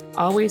are,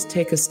 always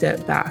take a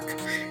step back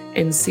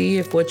and see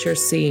if what you're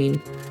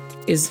seeing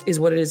is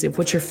what it is, if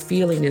what you're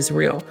feeling is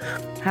real.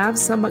 Have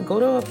someone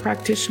go to a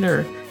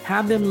practitioner,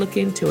 have them look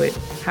into it,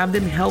 have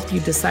them help you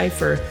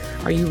decipher,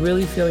 are you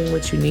really feeling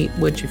what you need,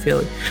 what you're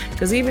feeling?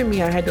 Because even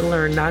me, I had to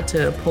learn not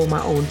to pull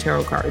my own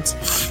tarot cards,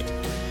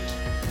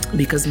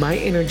 because my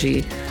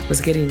energy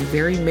was getting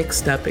very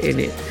mixed up in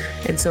it.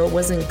 And so it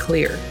wasn't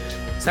clear.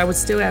 So I would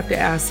still have to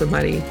ask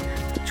somebody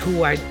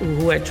who I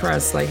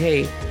trust, like,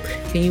 hey,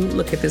 can you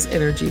look at this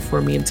energy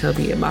for me and tell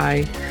me, am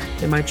I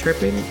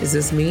tripping? Is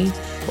this me?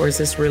 Or is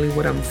this really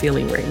what I'm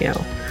feeling right now?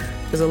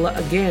 Because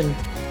again,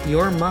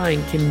 your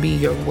mind can be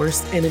your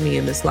worst enemy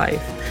in this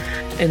life.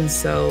 And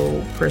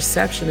so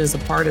perception is a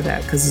part of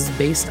that, because it's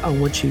based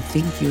on what you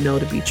think you know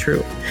to be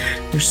true.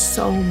 There's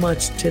so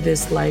much to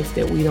this life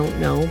that we don't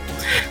know.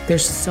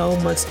 There's so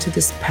much to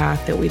this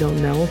path that we don't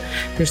know.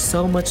 There's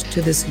so much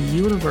to this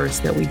universe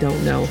that we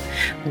don't know.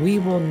 We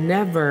will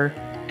never,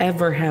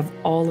 ever have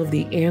all of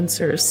the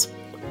answers.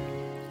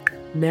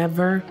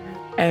 Never,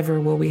 ever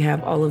will we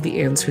have all of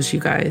the answers, you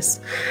guys.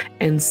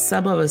 And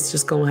some of us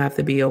just gonna have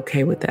to be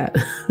okay with that.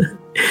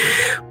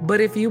 But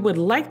if you would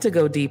like to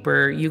go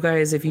deeper, you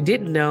guys, if you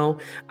didn't know,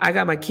 I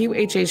got my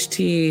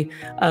QHHT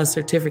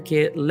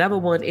certificate,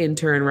 level 1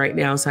 intern right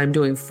now. So I'm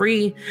doing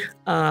free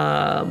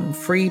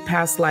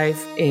past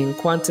life and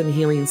quantum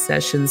healing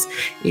sessions.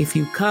 If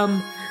you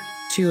come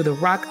to the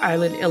Rock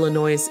Island,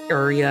 Illinois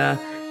area,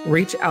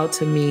 reach out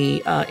to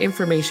me.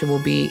 Information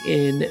will be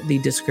in the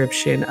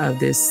description of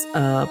this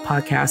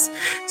podcast,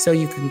 so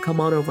you can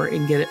come on over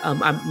and get it.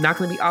 I'm not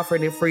going to be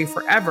offering it free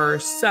forever.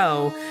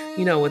 So,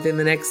 within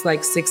the next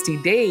 60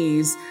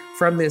 days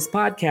from this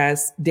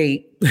podcast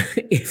date,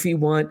 if you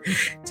want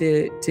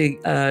to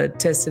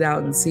test it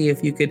out and see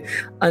if you could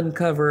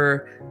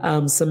uncover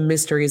some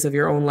mysteries of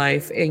your own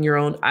life and your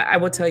own. I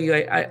will tell you,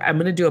 I'm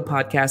going to do a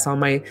podcast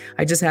on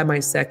I just had my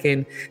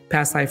second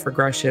past life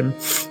regression.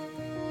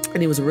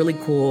 And it was really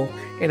cool.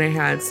 And I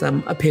had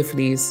some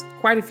epiphanies,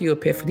 quite a few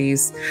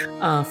epiphanies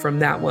from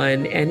that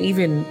one. And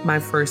even my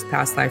first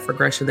past life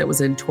regression that was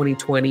in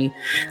 2020,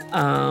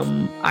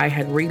 I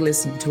had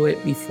re-listened to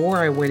it before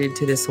I went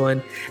into this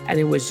one. And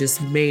it was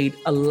just made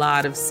a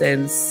lot of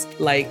sense.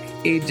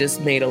 It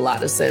just made a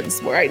lot of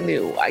sense where I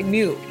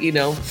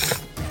knew,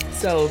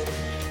 So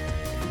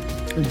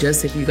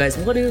just if you guys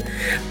want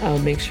to,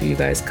 make sure you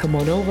guys come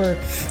on over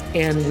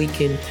and we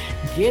can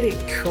get it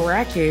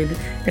cracking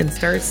and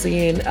start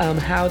seeing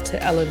how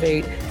to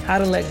elevate, how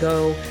to let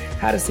go,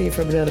 how to see it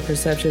from another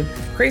perception.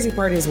 Crazy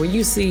part is when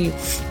you see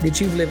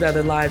that you've lived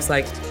other lives,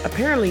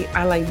 apparently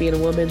I like being a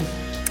woman.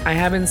 I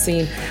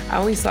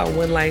only saw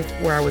one life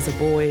where I was a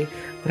boy,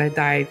 but I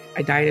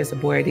died as a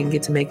boy. I didn't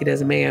get to make it as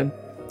a man.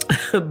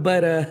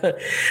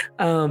 But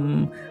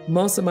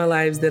most of my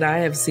lives that I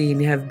have seen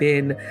have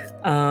been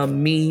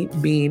me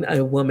being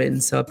a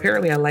woman. So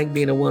apparently I like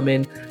being a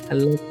woman. I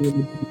love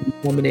being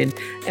feminine.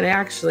 And I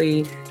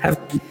actually have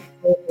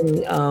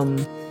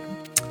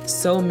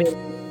so many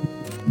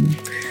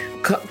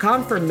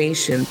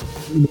confirmations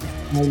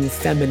on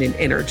feminine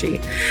energy.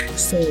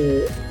 So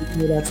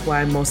that's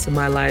why most of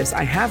my lives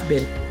I have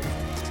been,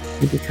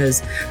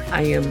 because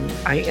I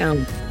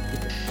am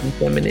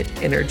feminine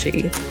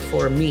energy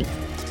for me.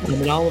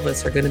 And all of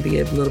us are going to be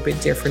a little bit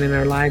different in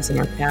our lives and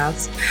our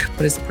paths,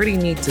 but it's pretty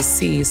neat to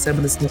see some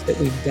of the stuff that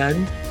we've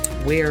done,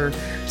 where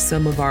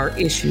some of our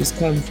issues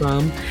come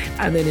from.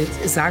 And then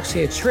it's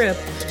actually a trip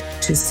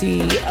to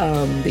see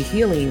the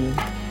healing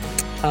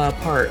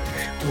part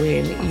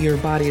when your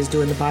body is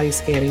doing the body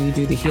scan and you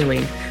do the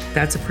healing.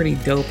 That's a pretty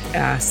dope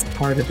ass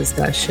part of the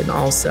session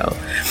also.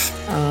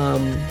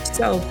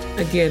 So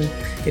again,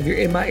 if you're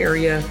in my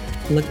area,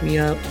 look me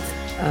up,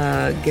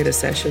 get a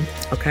session,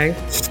 okay?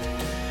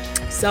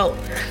 So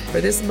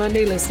for this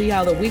Monday, let's see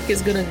how the week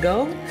is going to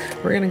go.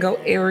 We're going to go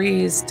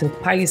Aries to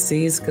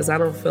Pisces, because I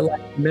don't feel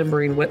like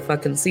remembering what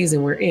fucking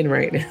season we're in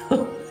right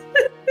now.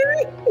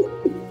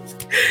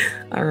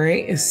 All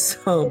right.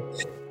 So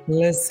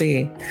let's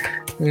see.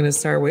 I'm going to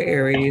start with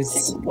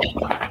Aries.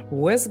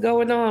 What's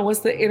going on?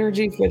 What's the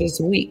energy for this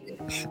week?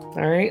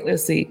 All right.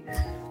 Let's see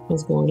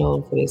what's going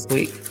on for this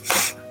week.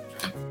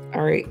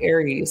 All right,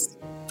 Aries.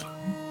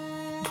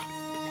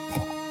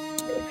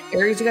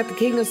 Aries, you got the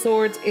King of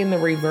Swords in the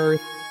reverse.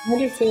 I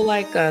really feel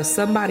like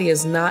somebody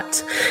is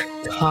not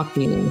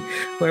talking,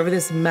 wherever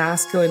this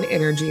masculine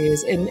energy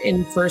is.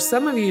 And for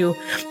some of you,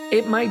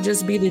 it might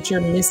just be that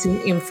you're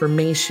missing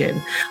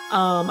information.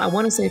 I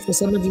want to say for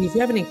some of you, if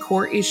you have any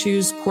court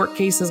issues, court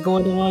cases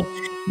going on,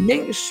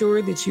 make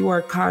sure that you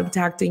are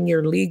contacting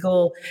your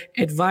legal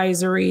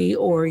advisory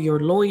or your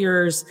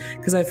lawyers,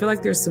 because I feel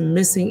like there's some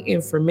missing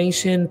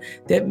information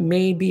that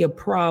may be a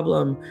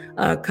problem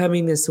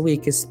coming this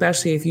week,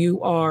 especially if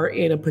you are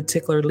in a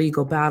particular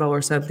legal battle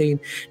or something.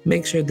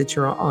 Make sure that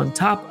you're on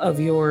top of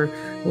your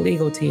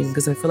legal team,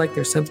 because I feel like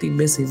there's something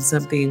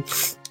missing,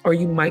 or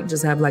you might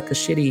just have like a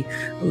shitty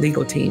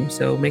legal team.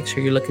 So make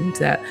sure you're looking into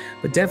that.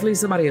 But definitely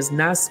somebody is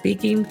not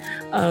speaking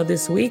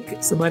this week.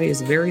 Somebody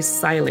is very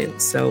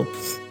silent. So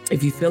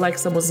if you feel like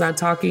someone's not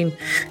talking,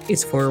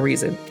 it's for a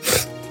reason.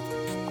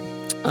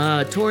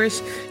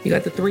 Taurus, you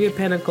got the Three of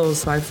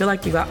Pentacles. So I feel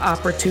like you got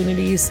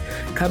opportunities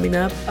coming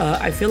up.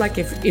 I feel like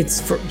if it's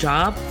for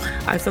job,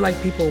 I feel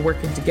like people are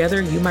working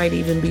together. You might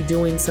even be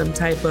doing some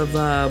type of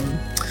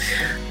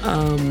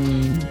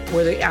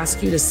where they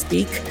ask you to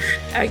speak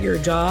at your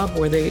job,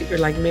 where they're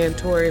like, man,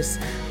 Taurus,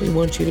 we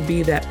want you to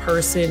be that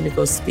person to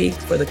go speak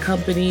for the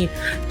company,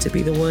 to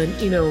be the one,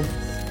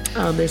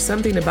 there's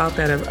something about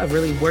that of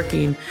really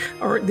working,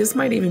 or this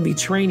might even be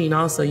training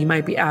also. You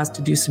might be asked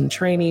to do some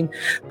training,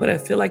 but I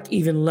feel like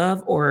even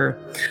love or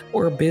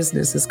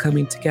business is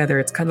coming together.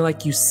 It's kind of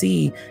like you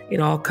see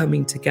it all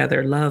coming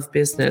together, love,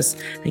 business,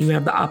 and you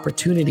have the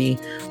opportunity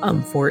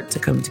for it to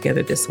come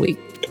together this week.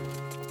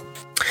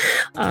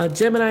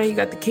 Gemini, you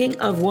got the King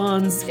of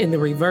Wands in the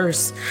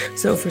reverse.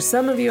 So for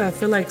some of you, I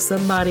feel like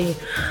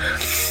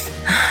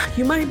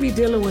you might be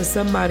dealing with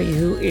somebody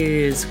who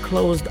is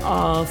closed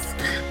off.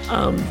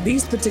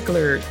 These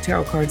particular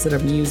tarot cards that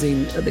I'm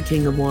using, the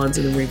King of Wands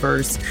in the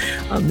reverse,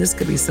 this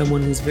could be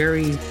someone who's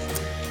very,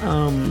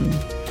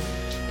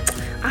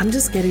 I'm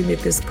just getting that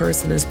this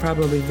person is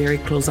probably very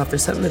closed off.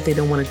 There's something that they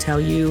don't want to tell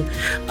you.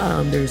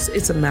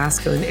 It's a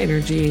masculine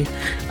energy.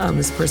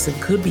 This person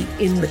could be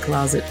in the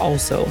closet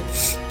also,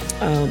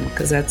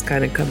 because that's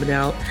kind of coming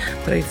out.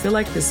 But I feel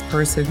like this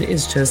person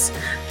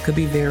could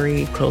be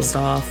very closed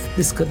off.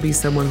 This could be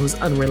someone who's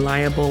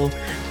unreliable.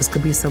 This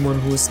could be someone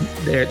who's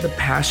there. The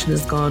passion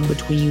is gone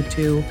between you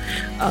two.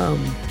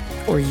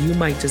 Or you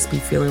might just be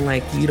feeling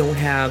like you don't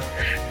have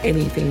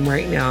anything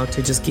right now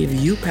to just give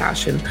you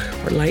passion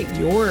or light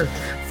your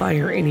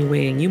fire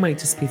anyway. And you might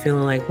just be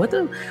feeling like, what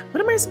am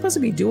I supposed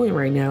to be doing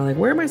right now? Like,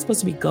 where am I supposed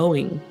to be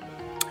going?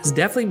 It's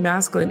definitely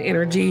masculine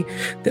energy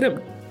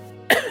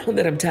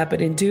that I'm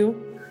tapping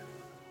into.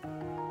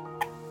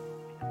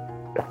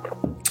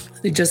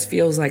 It just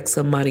feels like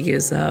somebody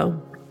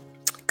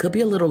could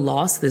be a little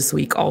lost this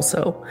week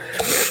also.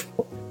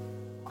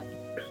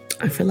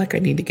 I feel like I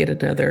need to get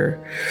another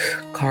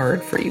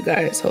card for you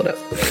guys. Hold up.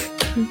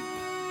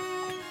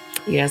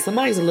 Yeah,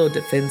 somebody's a little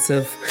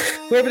defensive.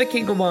 Whoever the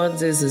King of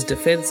Wands is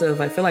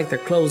defensive. I feel like they're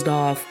closed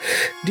off.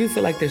 I do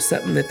feel like there's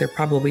something that they're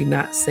probably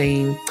not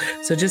saying.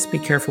 So just be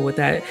careful with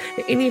that.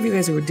 Any of you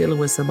guys who are dealing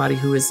with somebody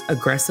who is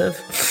aggressive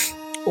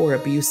or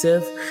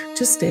abusive,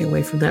 just stay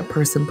away from that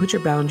person. Put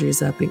your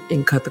boundaries up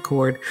and cut the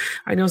cord.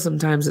 I know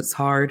sometimes it's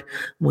hard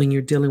when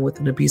you're dealing with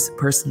an abusive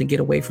person to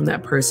get away from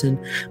that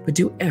person, but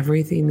do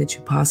everything that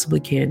you possibly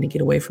can to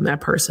get away from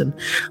that person.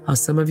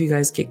 Some of you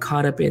guys get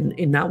caught up in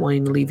not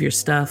wanting to leave your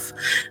stuff.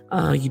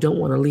 You don't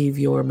want to leave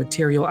your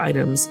material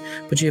items,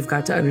 but you've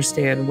got to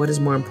understand what is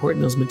more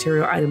important, those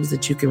material items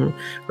that you can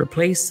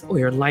replace or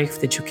your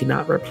life that you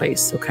cannot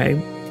replace, okay?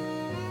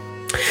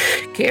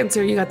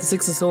 Cancer, you got the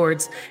Six of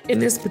Swords. In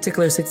this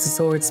particular Six of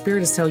Swords,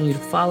 Spirit is telling you to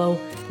follow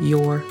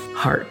your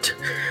heart.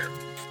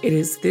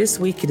 This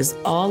week, it is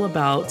all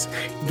about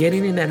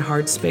getting in that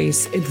heart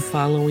space and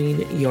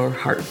following your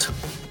heart.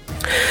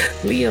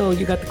 Leo,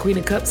 you got the Queen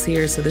of Cups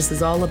here. So this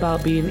is all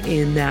about being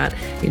in that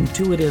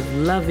intuitive,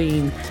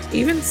 loving,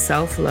 even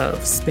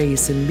self-love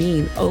space and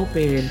being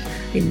open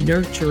and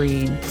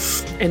nurturing.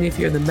 And if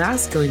you're the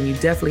masculine, you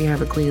definitely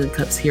have a Queen of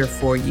Cups here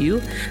for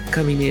you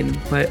coming in.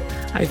 But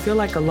I feel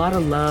like a lot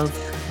of love,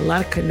 a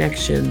lot of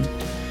connection,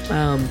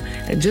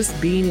 and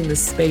just being in the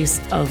space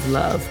of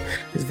love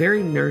is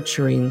very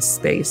nurturing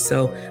space.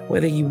 So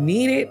whether you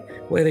need it,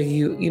 whether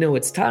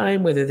it's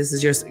time, whether this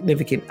is your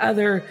significant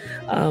other,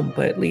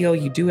 but Leo,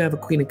 you do have a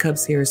Queen of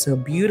Cups here. So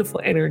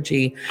beautiful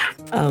energy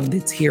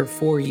that's here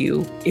for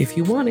you if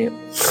you want it.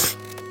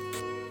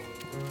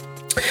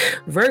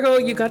 Virgo,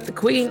 you got the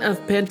Queen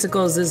of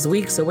Pentacles this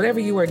week. So whatever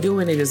you are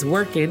doing, it is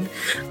working.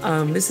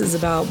 This is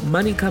about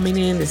money coming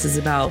in. This is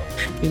about,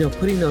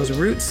 putting those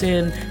roots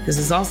in. This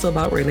is also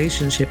about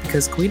relationship,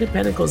 because Queen of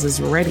Pentacles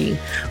is ready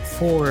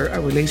for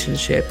a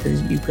relationship.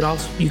 And you could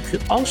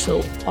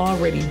also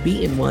already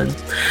be in one.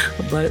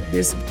 But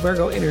this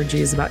Virgo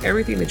energy is about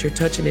everything that you're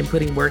touching and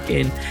putting work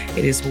in.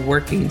 It is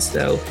working.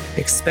 So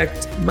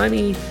expect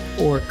money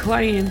or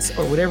clients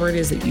or whatever it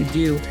is that you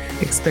do,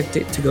 expect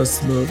it to go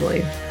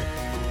smoothly.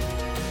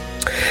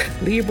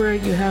 Libra,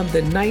 you have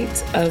the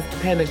Knight of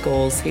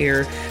Pentacles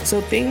here.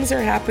 So things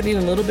are happening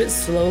a little bit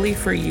slowly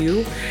for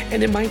you,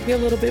 and it might be a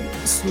little bit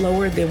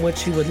slower than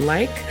what you would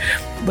like,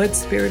 but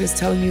Spirit is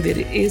telling you that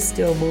it is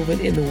still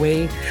moving in the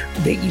way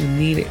that you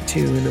need it to,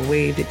 in the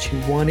way that you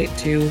want it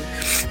to.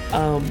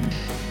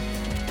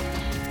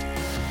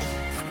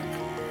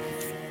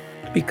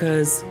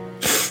 Because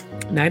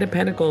Knight of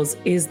Pentacles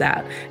is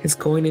that. It's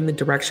going in the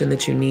direction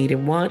that you need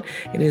and want.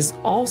 It is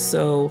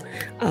also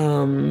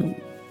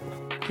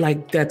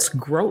like that's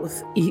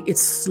growth.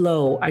 It's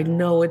slow. I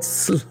know it's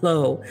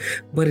slow,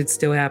 but it's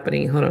still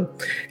happening. Hold on.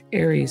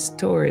 Aries,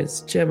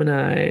 Taurus,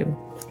 Gemini,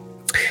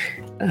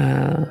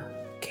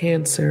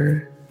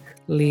 Cancer,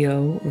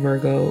 Leo,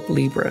 Virgo,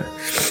 Libra.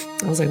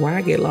 I was like, why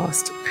I get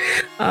lost?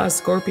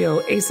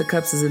 Scorpio, Ace of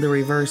Cups is in the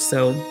reverse.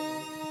 So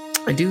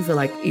I do feel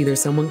like either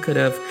someone could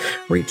have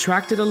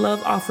retracted a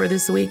love offer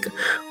this week,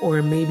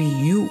 or maybe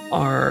you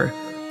are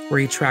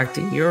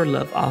retracting your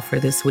love offer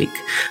this week.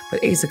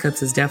 But Ace of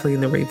Cups is definitely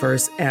in the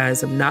reverse,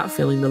 as I'm not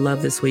feeling the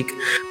love this week.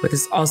 But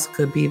this also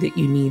could be that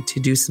you need to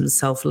do some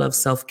self-love,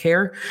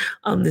 self-care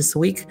this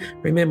week.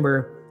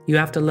 Remember, you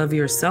have to love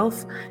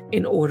yourself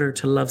in order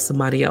to love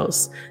somebody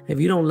else. If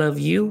you don't love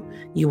you,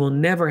 you will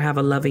never have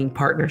a loving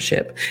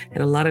partnership.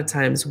 And a lot of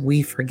times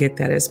we forget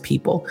that as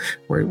people.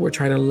 We're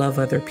trying to love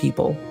other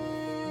people.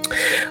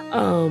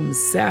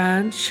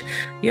 Sag,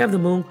 you have the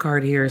Moon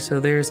card here.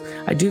 So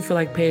I do feel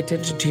like pay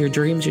attention to your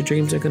dreams. Your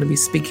dreams are going to be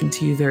speaking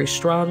to you very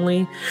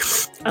strongly.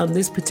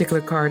 This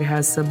particular card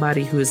has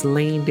somebody who is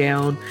laying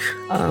down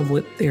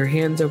with their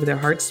hands over their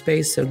heart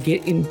space. So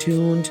get in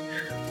tuned,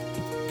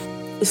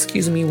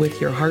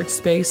 with your heart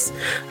space.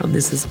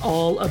 This is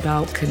all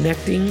about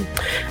connecting,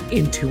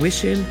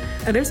 intuition,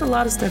 and there's a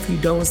lot of stuff you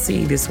don't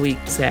see this week,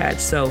 Sag.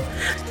 So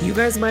you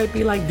guys might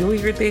be like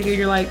doing your thing and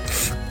you're like,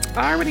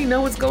 I already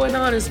know what's going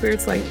on. And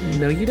Spirit's like,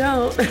 no, you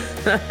don't.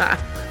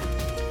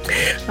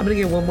 I'm going to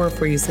get one more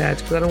for you, Sag,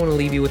 because I don't want to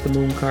leave you with the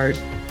Moon card.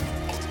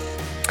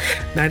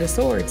 Knight of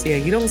Swords. Yeah,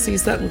 you don't see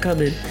something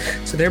coming.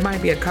 So there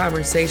might be a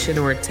conversation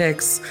or a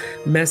text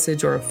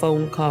message or a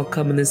phone call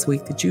coming this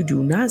week that you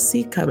do not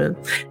see coming.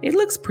 It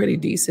looks pretty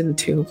decent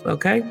too,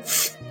 okay?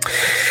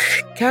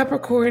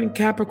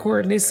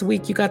 Capricorn, this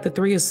week you got the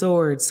Three of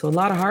Swords. So a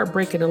lot of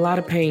heartbreak and a lot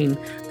of pain.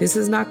 This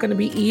is not going to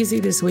be easy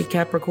this week,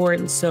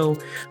 Capricorn. So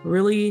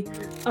really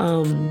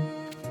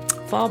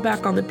fall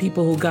back on the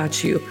people who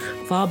got you.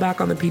 Fall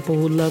back on the people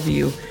who love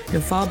you.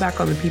 And fall back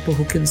on the people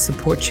who can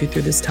support you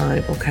through this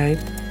time, okay?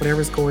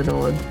 Whatever's going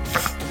on.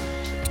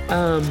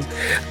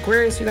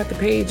 Aquarius, you got the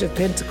Page of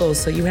Pentacles.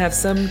 So you have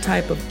some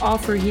type of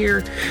offer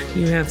here.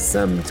 You have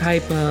some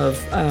type of...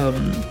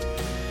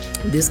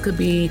 this could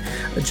be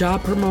a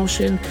job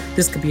promotion,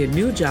 this could be a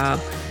new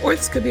job, or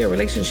this could be a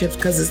relationship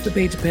because it's the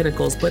Page of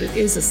Pentacles, but it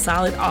is a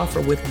solid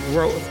offer with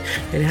growth.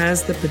 It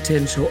has the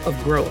potential of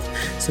growth.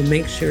 So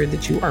make sure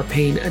that you are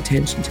paying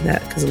attention to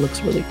that because it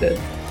looks really good.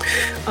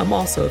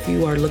 Also, if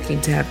you are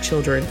looking to have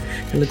children,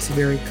 it looks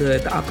very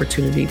good. The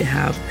opportunity to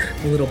have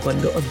a little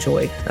bundle of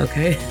joy,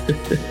 okay?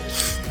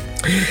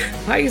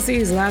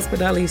 Pisces, last but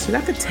not least, you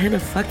got the 10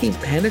 of fucking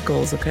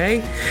Pentacles, okay?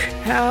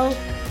 How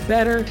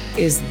better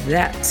is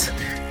that?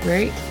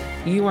 Right?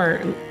 You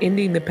are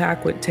ending the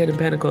pack with 10 of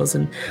Pentacles.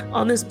 And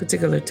on this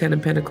particular 10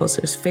 of Pentacles,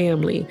 there's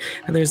family.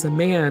 And there's a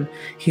man,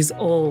 he's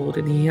old,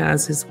 and he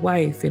has his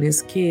wife and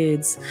his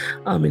kids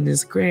and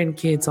his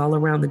grandkids all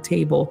around the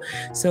table.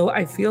 So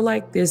I feel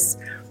like this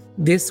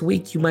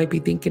week you might be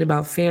thinking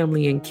about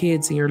family and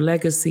kids and your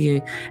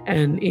legacy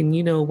and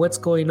you know what's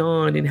going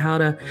on and how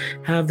to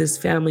have this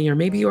family, or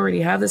maybe you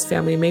already have this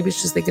family and maybe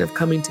it's just thinking of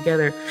coming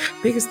together.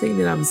 Biggest thing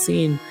that I'm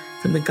seeing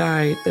from the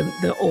guy,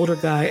 the older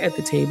guy at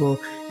the table,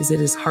 is that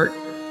his heart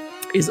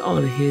is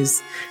on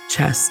his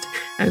chest.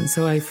 And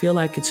so I feel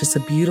like it's just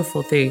a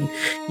beautiful thing.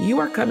 You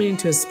are coming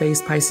into a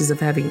space, Pisces, of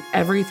having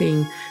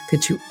everything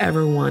that you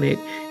ever wanted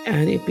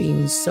and it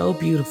being so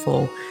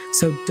beautiful.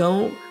 So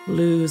don't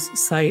lose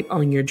sight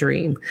on your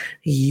dream.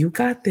 You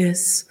got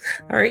this.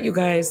 All right, you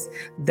guys,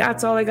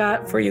 that's all I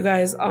got for you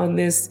guys on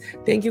this.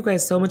 Thank you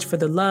guys so much for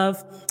the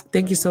love.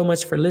 Thank you so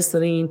much for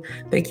listening.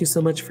 Thank you so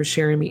much for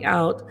sharing me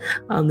out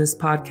on this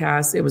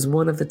podcast. It was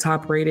one of the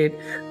top rated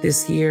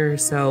this year.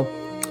 So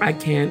I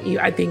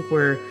think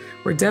we're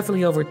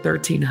definitely over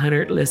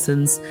 1,300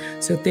 listens.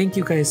 So thank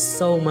you guys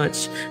so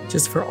much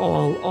just for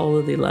all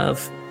of the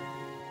love.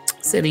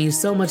 Sending you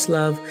so much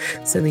love,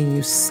 sending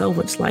you so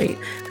much light.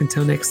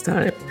 Until next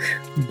time,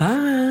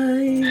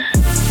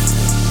 bye.